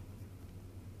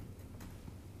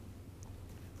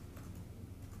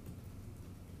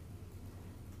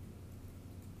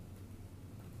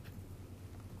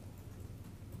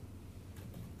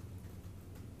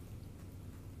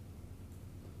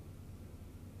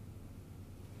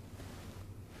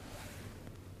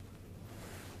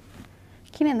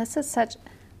 Keenan, this is such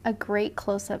a great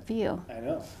close-up view. I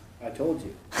know. I told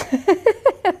you.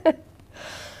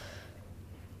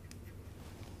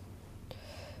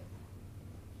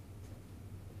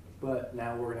 But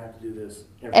now we're gonna have to do this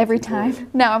Every tutorial.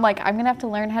 time. Now I'm like, I'm gonna have to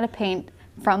learn how to paint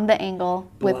from the angle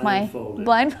with my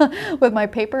Blindfolded. with my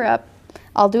paper up.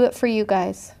 I'll do it for you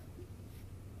guys.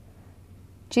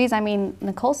 Geez, I mean,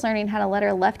 Nicole's learning how to let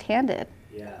her left-handed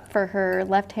Yeah. for her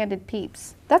left-handed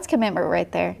peeps. That's commitment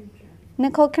right there.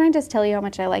 Nicole, can I just tell you how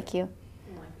much I like you?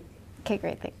 Okay,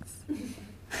 great, thanks.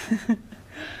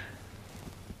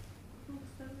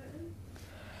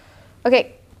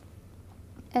 Okay,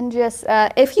 and just,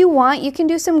 if you want, you can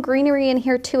do some greenery in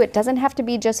here too. It doesn't have to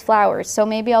be just flowers. So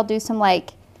maybe I'll do some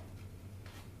like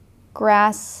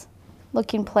grass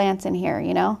looking plants in here,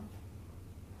 you know?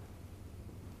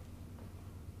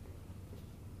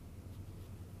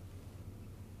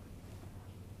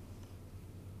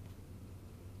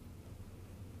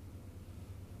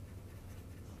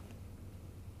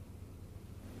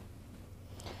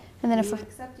 And then You if,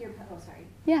 accept your, oh, sorry.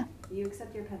 yeah. You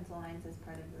accept your pencil lines as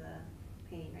part of the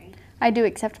painting, right? I do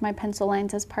accept my pencil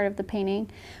lines as part of the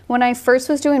painting. When I first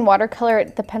was doing watercolor,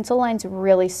 the pencil lines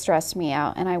really stressed me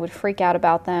out, and I would freak out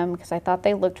about them because I thought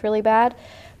they looked really bad.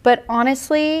 But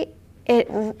honestly, it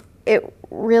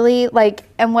really, like,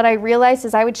 and what I realized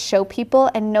is I would show people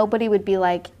and nobody would be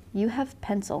like, you have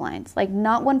pencil lines. Like,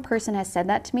 not one person has said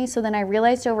that to me. So then I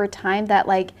realized over time that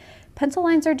like pencil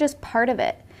lines are just part of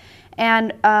it.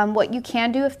 And what you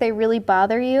can do if they really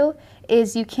bother you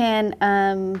is you can,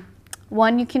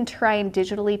 one, you can try and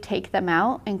digitally take them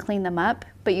out and clean them up,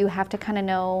 but you have to kind of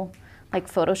know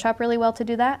like Photoshop really well to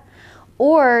do that.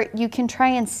 Or you can try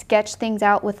and sketch things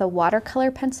out with a watercolor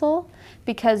pencil,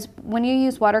 because when you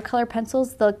use watercolor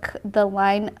pencils, the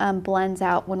line blends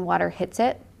out when water hits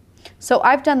it. So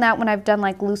I've done that when I've done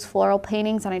like loose floral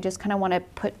paintings and I just kind of want to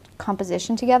put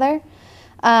composition together.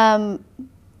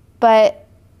 But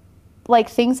like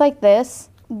things like this,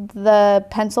 the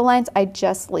pencil lines I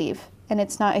just leave. and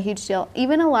it's not a huge deal.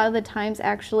 Even a lot of the times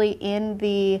actually in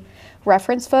the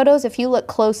reference photos, if you look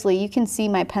closely, you can see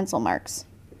my pencil marks.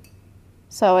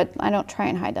 So I don't try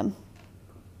and hide them.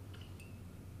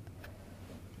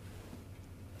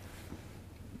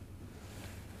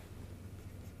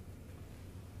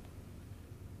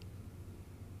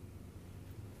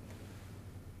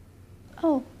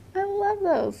 Oh, I love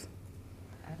those.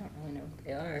 I don't really know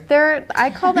what they are. I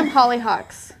call them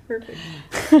hollyhocks. Perfect.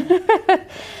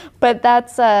 But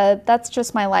that's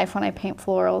just my life when I paint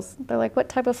florals. They're like, what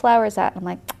type of flower is that? I'm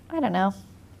like, I don't know.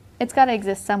 It's got to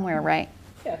exist somewhere, right?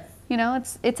 Yes. You know,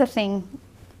 it's a thing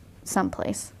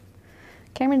someplace.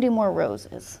 Okay, I'm gonna do more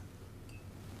roses.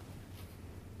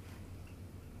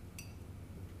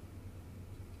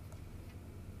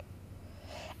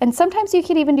 And sometimes you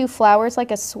could even do flowers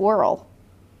like a swirl.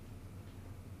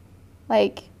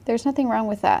 Like, there's nothing wrong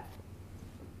with that.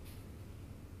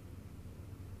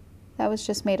 That was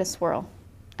just made a swirl.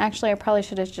 Actually, I probably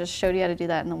should have just showed you how to do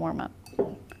that in the warm-up.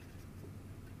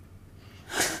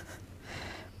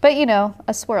 But you know,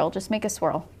 a swirl, just make a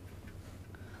swirl.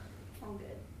 All good.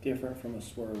 Different from a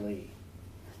swirly.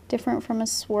 Different from a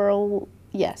swirl,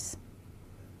 yes.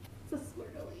 It's a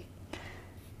swirly.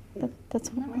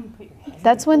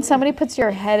 That's when somebody puts your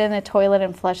head in a toilet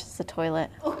and flushes the toilet.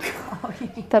 Oh,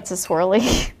 God. That's a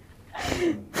swirly.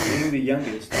 Being the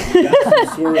youngest, you got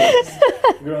some swirls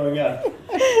growing up.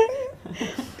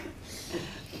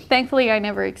 Thankfully, I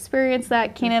never experienced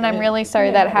that. Keenan, I'm really sorry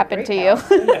that happened to you.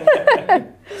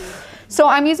 So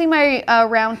I'm using my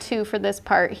round 2 for this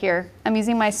part here. I'm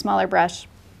using my smaller brush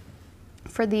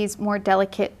for these more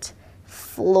delicate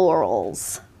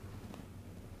florals.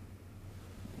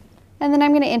 And then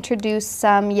I'm going to introduce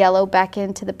some yellow back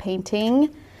into the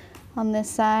painting on this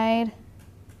side.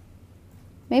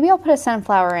 Maybe I'll put a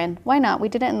sunflower in. Why not? We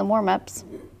did it in the warm-ups.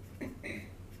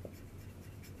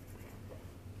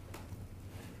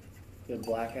 The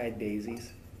black-eyed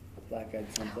daisies, black-eyed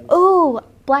something. Ooh,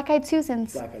 black-eyed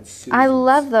Susans. Black-eyed Susans. I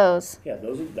love those. Yeah,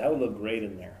 that would look great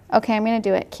in there. Okay, I'm going to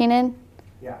do it. Keenan,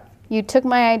 Yeah. you took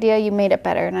my idea, you made it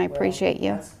better, and I appreciate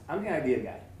you. I'm the idea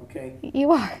guy, okay?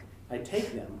 You are. I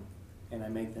take them and I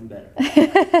make them better.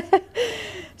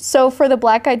 So for the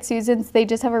black-eyed Susans, they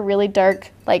just have a really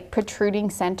dark, like protruding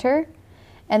center,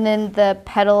 and then the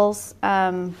petals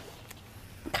kind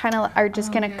of are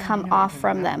just going to come off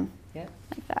from them. Yep.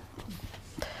 Like that.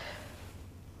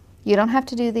 You don't have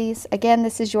to do these. Again,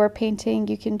 this is your painting.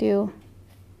 You can do.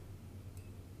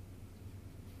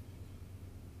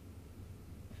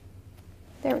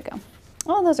 There we go.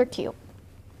 Oh, those are cute.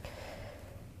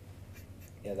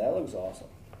 Yeah, that looks awesome.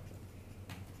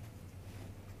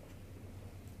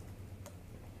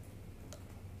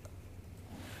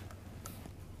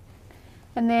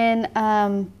 And then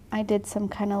I did some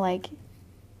kind of like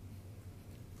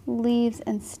leaves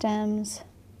and stems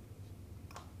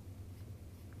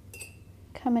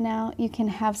coming out. You can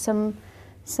have some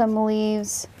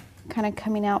leaves kind of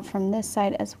coming out from this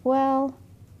side as well.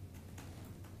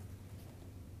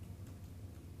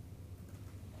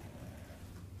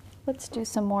 Let's do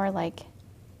some more like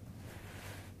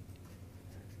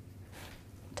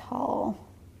tall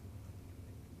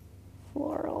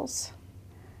florals.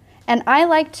 And I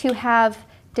like to have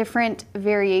different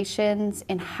variations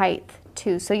in height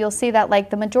too. So you'll see that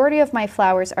like the majority of my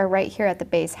flowers are right here at the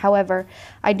base. However,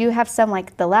 I do have some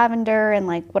like the lavender and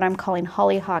like what I'm calling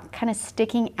hollyhock kind of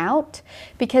sticking out,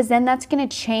 because then that's going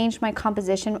to change my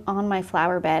composition on my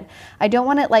flower bed. I don't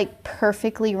want it like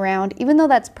perfectly round, even though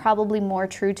that's probably more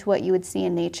true to what you would see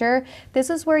in nature. This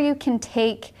is where you can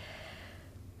take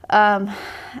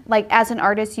like as an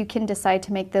artist, you can decide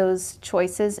to make those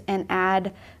choices and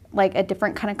add like a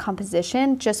different kind of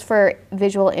composition just for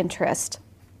visual interest.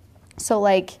 So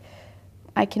like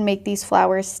I can make these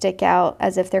flowers stick out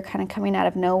as if they're kind of coming out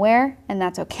of nowhere, and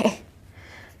that's okay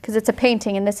because it's a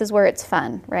painting and this is where it's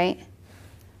fun, right?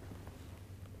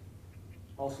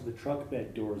 Also, the truck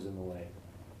bed door is in the way.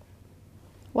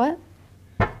 What?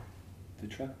 The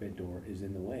truck bed door is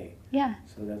in the way. Yeah.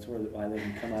 So that's why they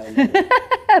can come out of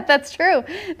the That's true.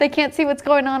 They can't see what's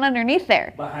going on underneath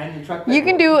there. behind the truck bed You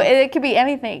can door. do, it could be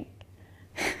anything.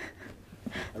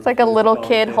 It's like a little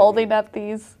kid holding up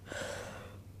these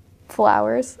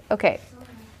flowers. Okay.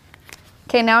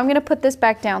 Okay, now I'm going to put this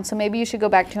back down, so maybe you should go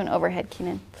back to an overhead,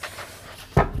 Keenan.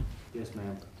 Yes,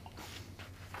 ma'am.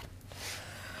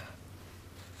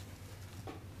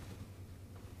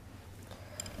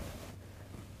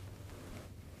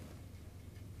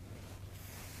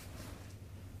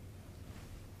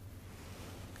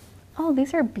 Oh,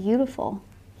 these are beautiful.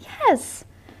 Yes.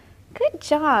 Good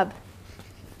job.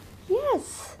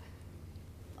 Yes.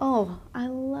 Oh, I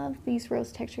love these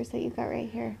rose textures that you got right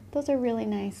here. Those are really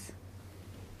nice.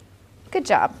 Good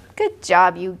job. Good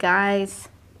job, you guys.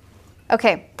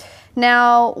 Okay,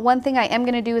 now one thing I am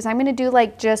gonna do is I'm gonna do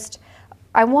like just,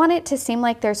 I want it to seem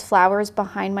like there's flowers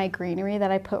behind my greenery that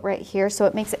I put right here, so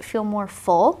it makes it feel more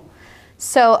full.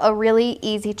 So a really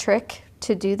easy trick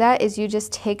to do that is you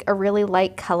just take a really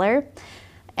light color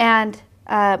and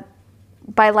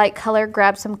by light color,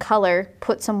 grab some color,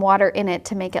 put some water in it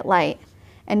to make it light.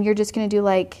 And you're just gonna do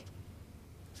like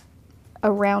a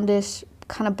roundish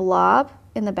kind of blob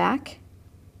in the back.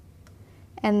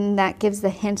 And that gives the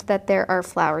hint that there are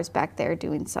flowers back there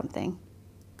doing something.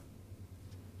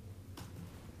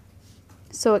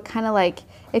 So it kind of like,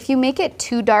 if you make it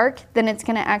too dark, then it's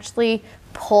gonna actually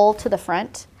pull to the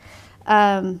front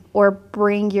or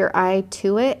bring your eye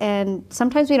to it. And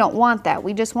sometimes we don't want that.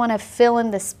 We just wanna fill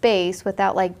in the space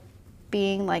without like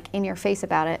being like in your face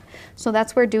about it. So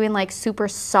that's where doing like super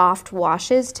soft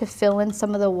washes to fill in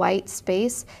some of the white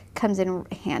space comes in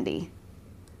handy.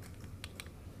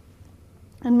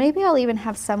 And maybe I'll even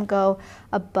have some go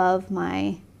above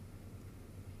my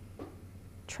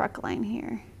truck line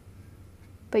here.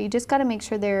 But you just gotta make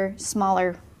sure they're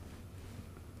smaller.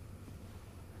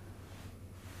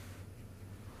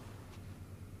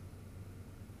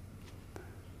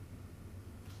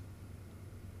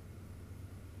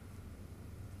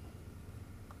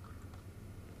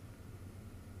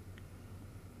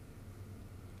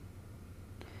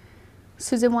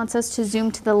 Susan wants us to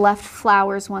zoom to the left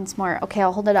flowers once more. Okay,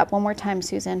 I'll hold it up one more time,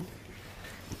 Susan.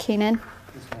 Keenan,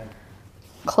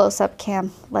 close up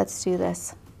cam. Let's do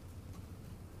this.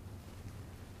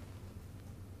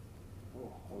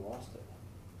 Oh, I lost it.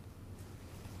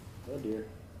 Oh dear.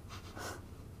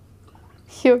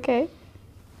 You okay?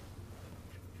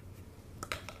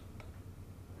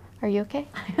 Are you okay?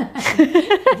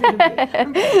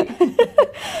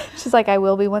 She's like, I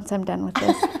will be once I'm done with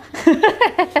this.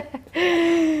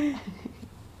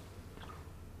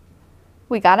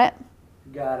 We got it?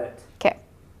 Got it. Okay.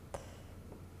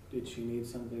 Did she need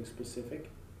something specific?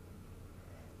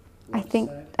 I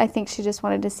think she just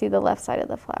wanted to see the left side of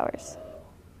the flowers.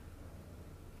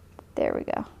 There we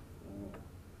go.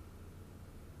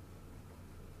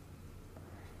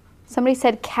 Somebody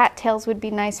said cattails would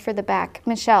be nice for the back.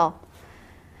 Michelle,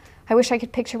 I wish I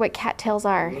could picture what cattails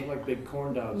are. They look like big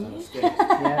corn dogs on a stick.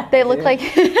 Yeah, They look like,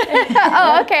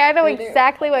 oh, okay, I know They do.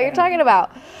 exactly what you're talking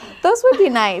about. Those would be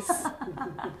nice.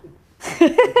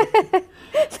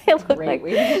 They look Great like,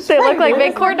 way to they look like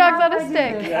big this. corn dogs on a I do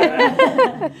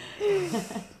stick.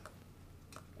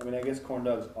 I mean, I guess corn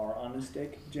dogs are on a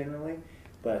stick generally,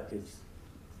 but it's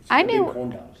I a big knew, corn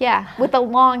dog. yeah, with a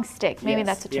long stick. Maybe Yes.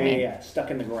 that's what you mean. Yeah,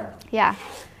 stuck in the ground. Yeah.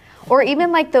 Or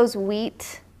even like those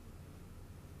wheat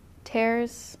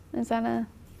tears. Is that a,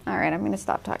 all right, I'm going to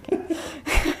stop talking.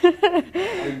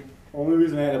 The only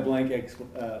reason I had a blank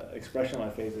expression on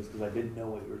my face is because I didn't know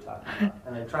what you were talking about.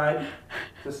 And I tried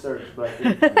to search, but I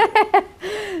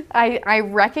didn't. I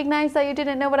recognized that you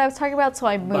didn't know what I was talking about, so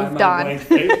I By moved my on. blank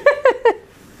face.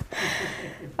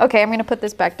 Okay, I'm going to put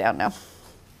this back down now.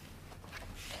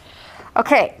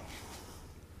 Okay.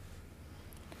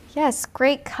 Yes,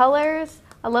 great colors.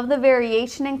 I love the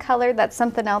variation in color. That's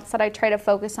something else that I try to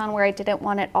focus on where I didn't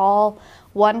want it all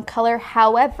one color.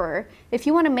 However, if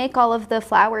you want to make all of the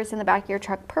flowers in the back of your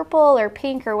truck purple or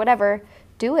pink or whatever,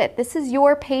 do it. This is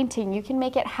your painting. You can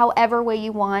make it however way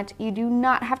you want. You do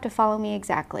not have to follow me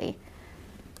exactly.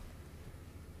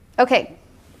 Okay,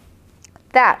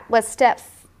 that was step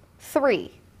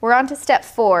 3. We're on to step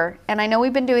 4, and I know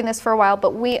we've been doing this for a while,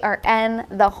 but we are in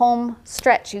the home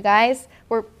stretch, you guys.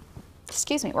 We're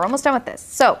almost done with this.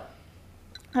 So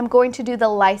I'm going to do the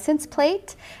license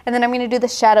plate, and then I'm going to do the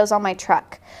shadows on my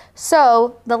truck.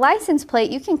 So the license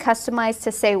plate, you can customize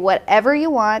to say whatever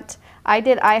you want. I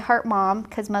did I Heart Mom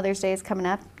because Mother's Day is coming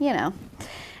up, you know.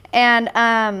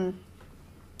 And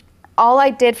all I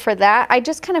did for that, I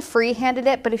just kind of free-handed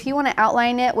it, but if you want to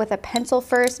outline it with a pencil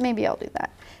first, maybe I'll do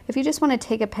that. If you just want to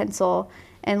take a pencil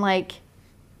and like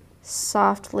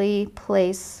softly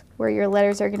place where your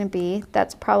letters are going to be,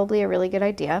 that's probably a really good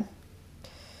idea.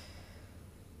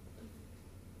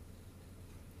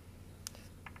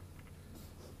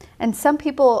 And some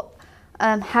people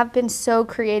have been so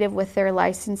creative with their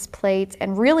license plates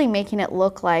and really making it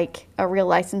look like a real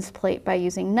license plate by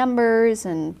using numbers,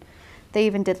 and they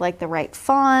even did like the right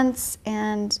fonts,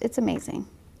 and it's amazing.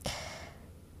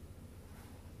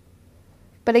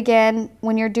 But again,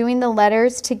 when you're doing the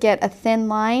letters, to get a thin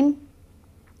line,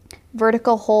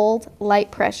 vertical hold,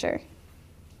 light pressure.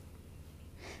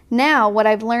 Now, what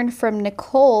I've learned from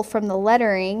Nicole from the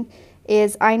lettering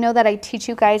is I know that I teach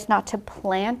you guys not to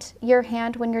plant your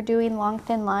hand when you're doing long,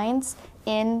 thin lines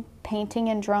in painting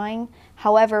and drawing.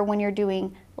 However, when you're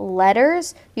doing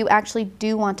letters, you actually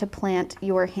do want to plant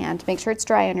your hand. Make sure it's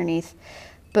dry underneath.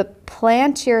 But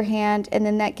plant your hand, and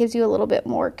then that gives you a little bit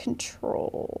more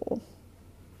control.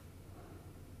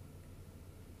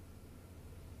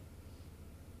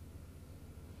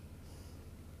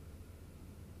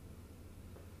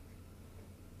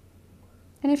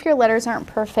 And if your letters aren't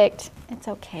perfect, it's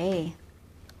okay.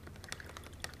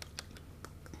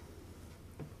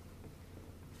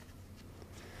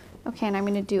 Okay, and I'm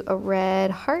going to do a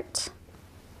red heart.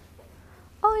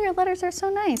 Oh, your letters are so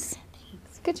nice.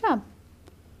 Good job.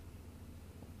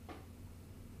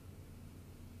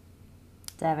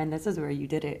 Devin, this is where you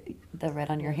did it, the red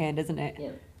on your hand, isn't it?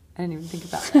 Yep. I didn't even think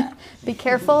about that. Be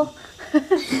careful.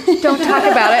 Don't talk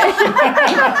about it.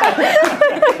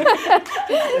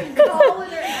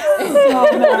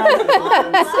 So mad.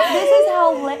 So this is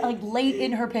how late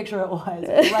in her picture it was,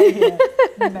 right here.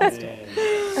 You messed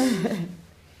it.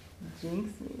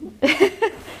 Jinx me.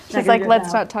 She's like,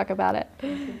 let's not talk about it.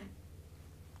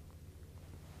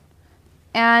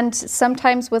 And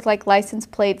sometimes with like license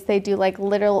plates, they do like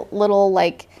little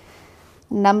like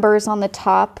numbers on the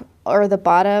top or the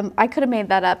bottom. I could have made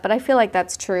that up, but I feel like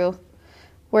that's true.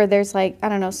 Where there's like, I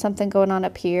don't know, something going on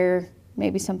up here,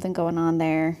 maybe something going on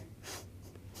there.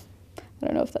 I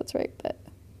don't know if that's right, but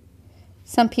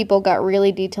some people got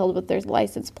really detailed with their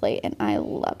license plate and I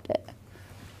loved it.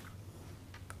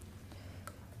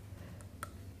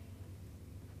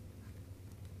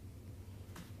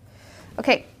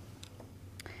 Okay.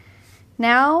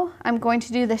 Now I'm going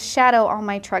to do the shadow on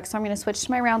my truck. So I'm going to switch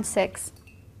to my round 6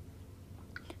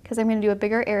 because I'm going to do a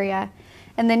bigger area.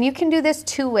 And then you can do this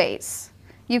 2 ways.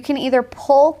 You can either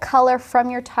pull color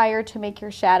from your tire to make your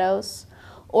shadows,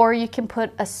 or you can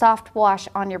put a soft wash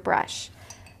on your brush.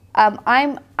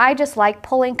 I just like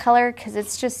pulling color because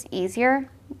it's just easier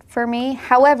for me.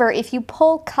 However, if you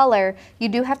pull color, you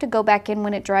do have to go back in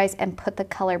when it dries and put the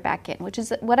color back in, which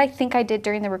is what I think I did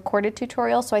during the recorded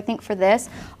tutorial. So I think for this,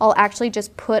 I'll actually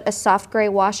just put a soft gray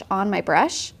wash on my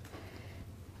brush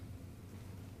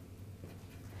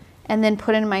and then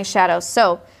put in my shadows.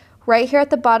 So right here at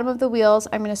the bottom of the wheels,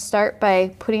 I'm going to start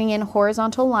by putting in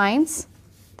horizontal lines.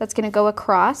 That's going to go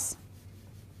across.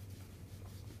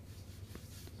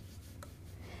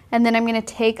 And then I'm going to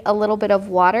take a little bit of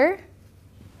water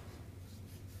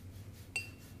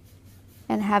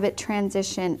and have it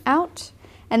transition out.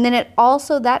 And then it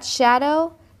also, that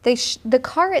shadow, the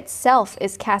car itself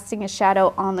is casting a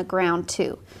shadow on the ground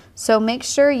too. So make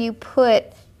sure you put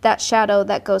that shadow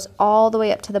that goes all the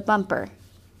way up to the bumper.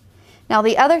 Now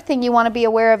the other thing you want to be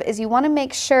aware of is you want to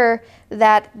make sure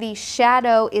that the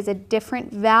shadow is a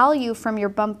different value from your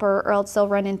bumper or else they'll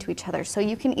run into each other. So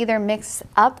you can either mix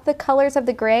up the colors of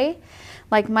the gray,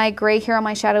 like my gray here on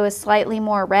my shadow is slightly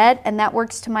more red, and that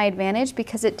works to my advantage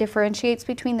because it differentiates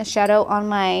between the shadow on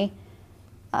my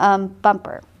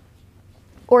bumper.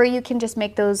 Or you can just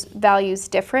make those values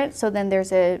different, so then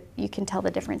you can tell the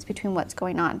difference between what's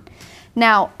going on.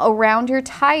 Now, around your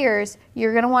tires,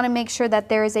 you're going to want to make sure that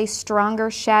there is a stronger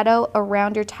shadow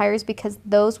around your tires because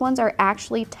those ones are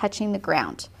actually touching the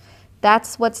ground.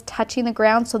 That's what's touching the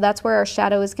ground, so that's where our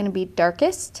shadow is going to be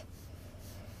darkest.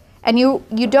 And you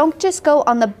don't just go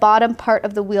on the bottom part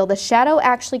of the wheel. The shadow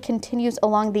actually continues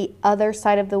along the other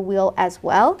side of the wheel as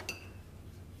well.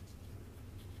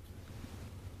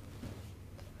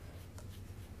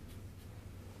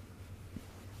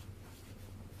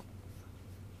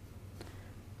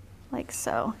 Like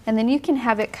so. And then you can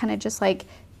have it kind of just like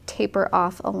taper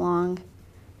off along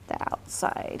the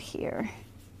outside here.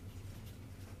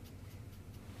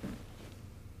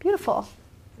 Beautiful.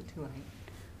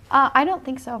 I don't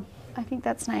think so. I think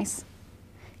that's nice.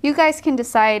 You guys can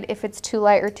decide if it's too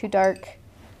light or too dark.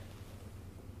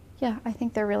 Yeah, I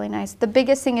think they're really nice. The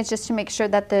biggest thing is just to make sure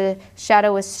that the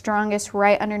shadow is strongest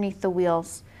right underneath the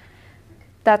wheels.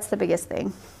 That's the biggest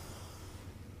thing.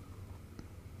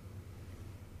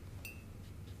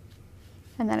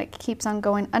 And then it keeps on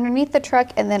going underneath the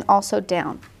truck and then also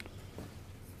down.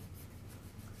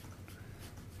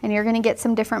 And you're going to get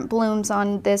some different blooms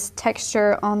on this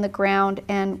texture on the ground.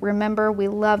 And remember, we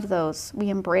love those. We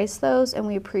embrace those and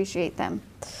we appreciate them.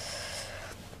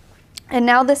 And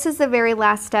now this is the very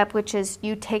last step, which is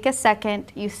you take a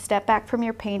second, you step back from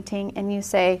your painting and you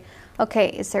say, okay,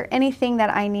 is there anything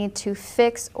that I need to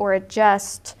fix or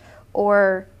adjust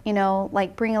or, you know,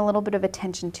 like bring a little bit of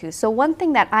attention to? So one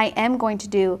thing that I am going to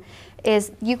do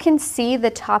is you can see the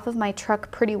top of my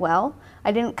truck pretty well.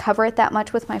 I didn't cover it that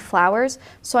much with my flowers,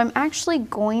 so I'm actually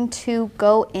going to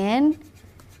go in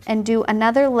and do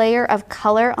another layer of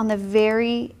color on the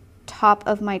very top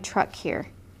of my truck here.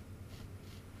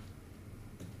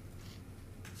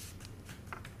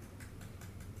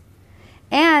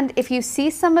 And if you see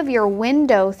some of your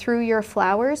window through your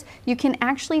flowers, you can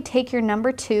actually take your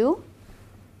number 2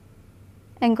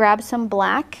 and grab some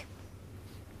black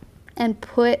and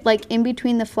put like in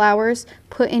between the flowers,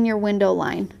 put in your window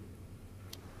line.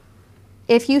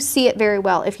 If you see it very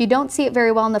well. If you don't see it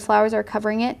very well and the flowers are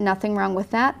covering it, nothing wrong with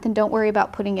that, then don't worry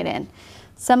about putting it in.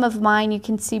 Some of mine you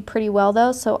can see pretty well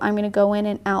though, so I'm gonna go in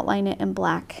and outline it in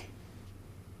black.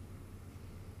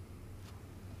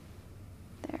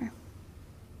 There.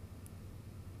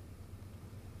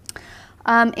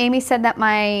 Amy said that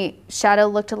my shadow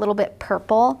looked a little bit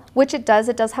purple, which it does.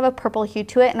 It does have a purple hue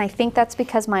to it, and I think that's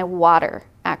because my water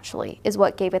actually is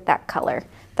what gave it that color.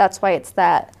 That's why it's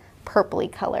that purpley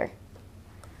color,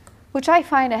 which I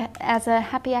find as a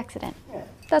happy accident. Yeah.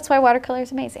 That's why watercolor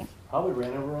is amazing. Probably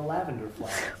ran over a lavender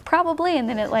flower. Probably, and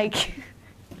then it like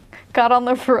got on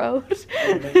the road.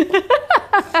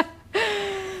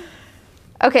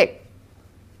 Okay,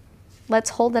 let's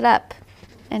hold it up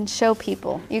and show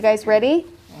people. You guys ready?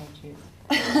 Oh, jeez.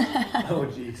 Oh,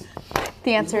 jeez.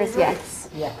 The answer is yes.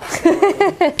 Yeah.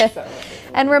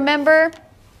 And remember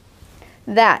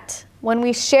that when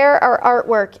we share our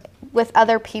artwork with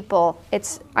other people,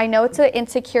 I know it's an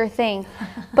insecure thing,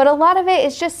 but a lot of it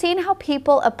is just seeing how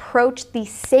people approach the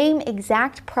same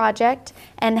exact project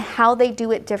and how they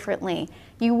do it differently.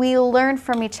 We learn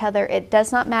from each other. It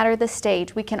does not matter the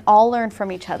stage. We can all learn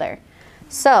from each other.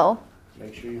 So,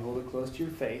 Make sure you hold it close to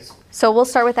your face. so we'll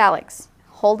start with Alex.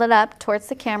 Hold it up towards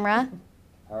the camera.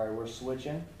 All right, we're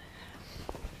switching.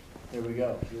 Here we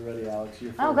go. You're ready, Alex.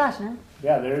 You're first. Oh gosh, no.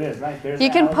 Yeah, there it is. Nice. There's You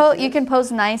can Alex. you can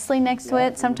pose nicely next to Yeah,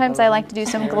 it. you Sometimes can I pose like to do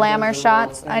some There glamour goes the little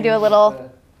shots. thing I do a with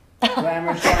little. the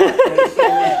glamour shot. There's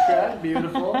the shot.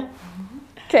 Beautiful.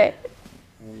 Okay.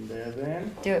 And there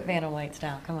then. Do it Vanna White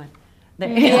style. Come on. There.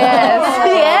 Yes.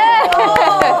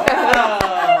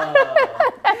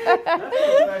 That's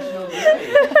professional.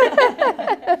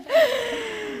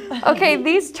 Okay,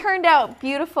 these turned out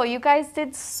beautiful. You guys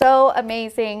did so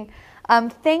amazing.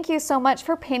 Thank you so much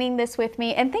for painting this with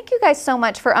me, and thank you guys so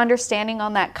much for understanding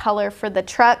on that color for the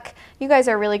truck. You guys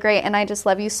are really great, and I just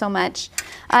love you so much.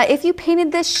 If you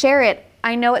painted this, share it.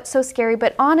 I know it's so scary,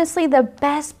 but honestly, the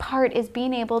best part is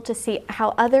being able to see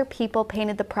how other people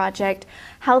painted the project,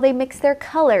 how they mixed their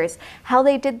colors, how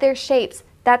they did their shapes.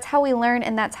 That's how we learn,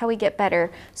 and that's how we get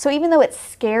better. So even though it's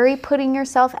scary putting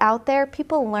yourself out there,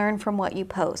 people learn from what you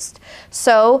post.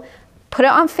 So put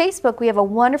it on Facebook. We have a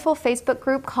wonderful Facebook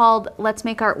group called Let's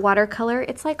Make Art Watercolor.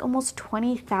 It's like almost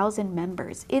 20,000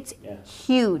 members. It's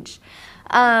huge.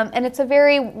 And it's a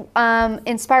very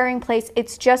inspiring place.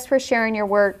 It's just for sharing your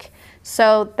work.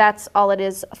 So that's all it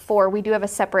is for. We do have a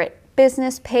separate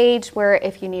business page where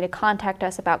if you need to contact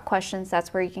us about questions,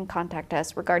 that's where you can contact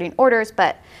us regarding orders.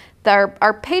 But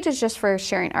our page is just for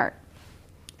sharing art.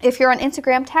 If you're on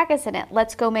Instagram, tag us in it.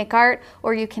 Let's Go Make Art,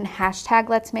 or you can hashtag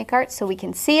Let's Make Art so we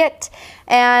can see it.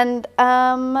 And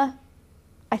I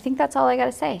think that's all I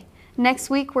gotta say. Next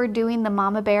week we're doing the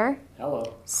mama bear.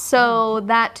 Hello. So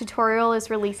that tutorial is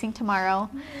releasing tomorrow.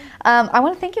 I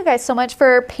want to thank you guys so much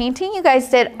for painting. You guys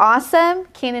did awesome.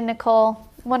 Keenan, Nicole,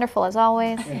 wonderful as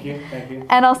always. Thank you. Thank you.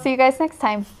 And I'll see you guys next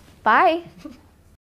time. Bye.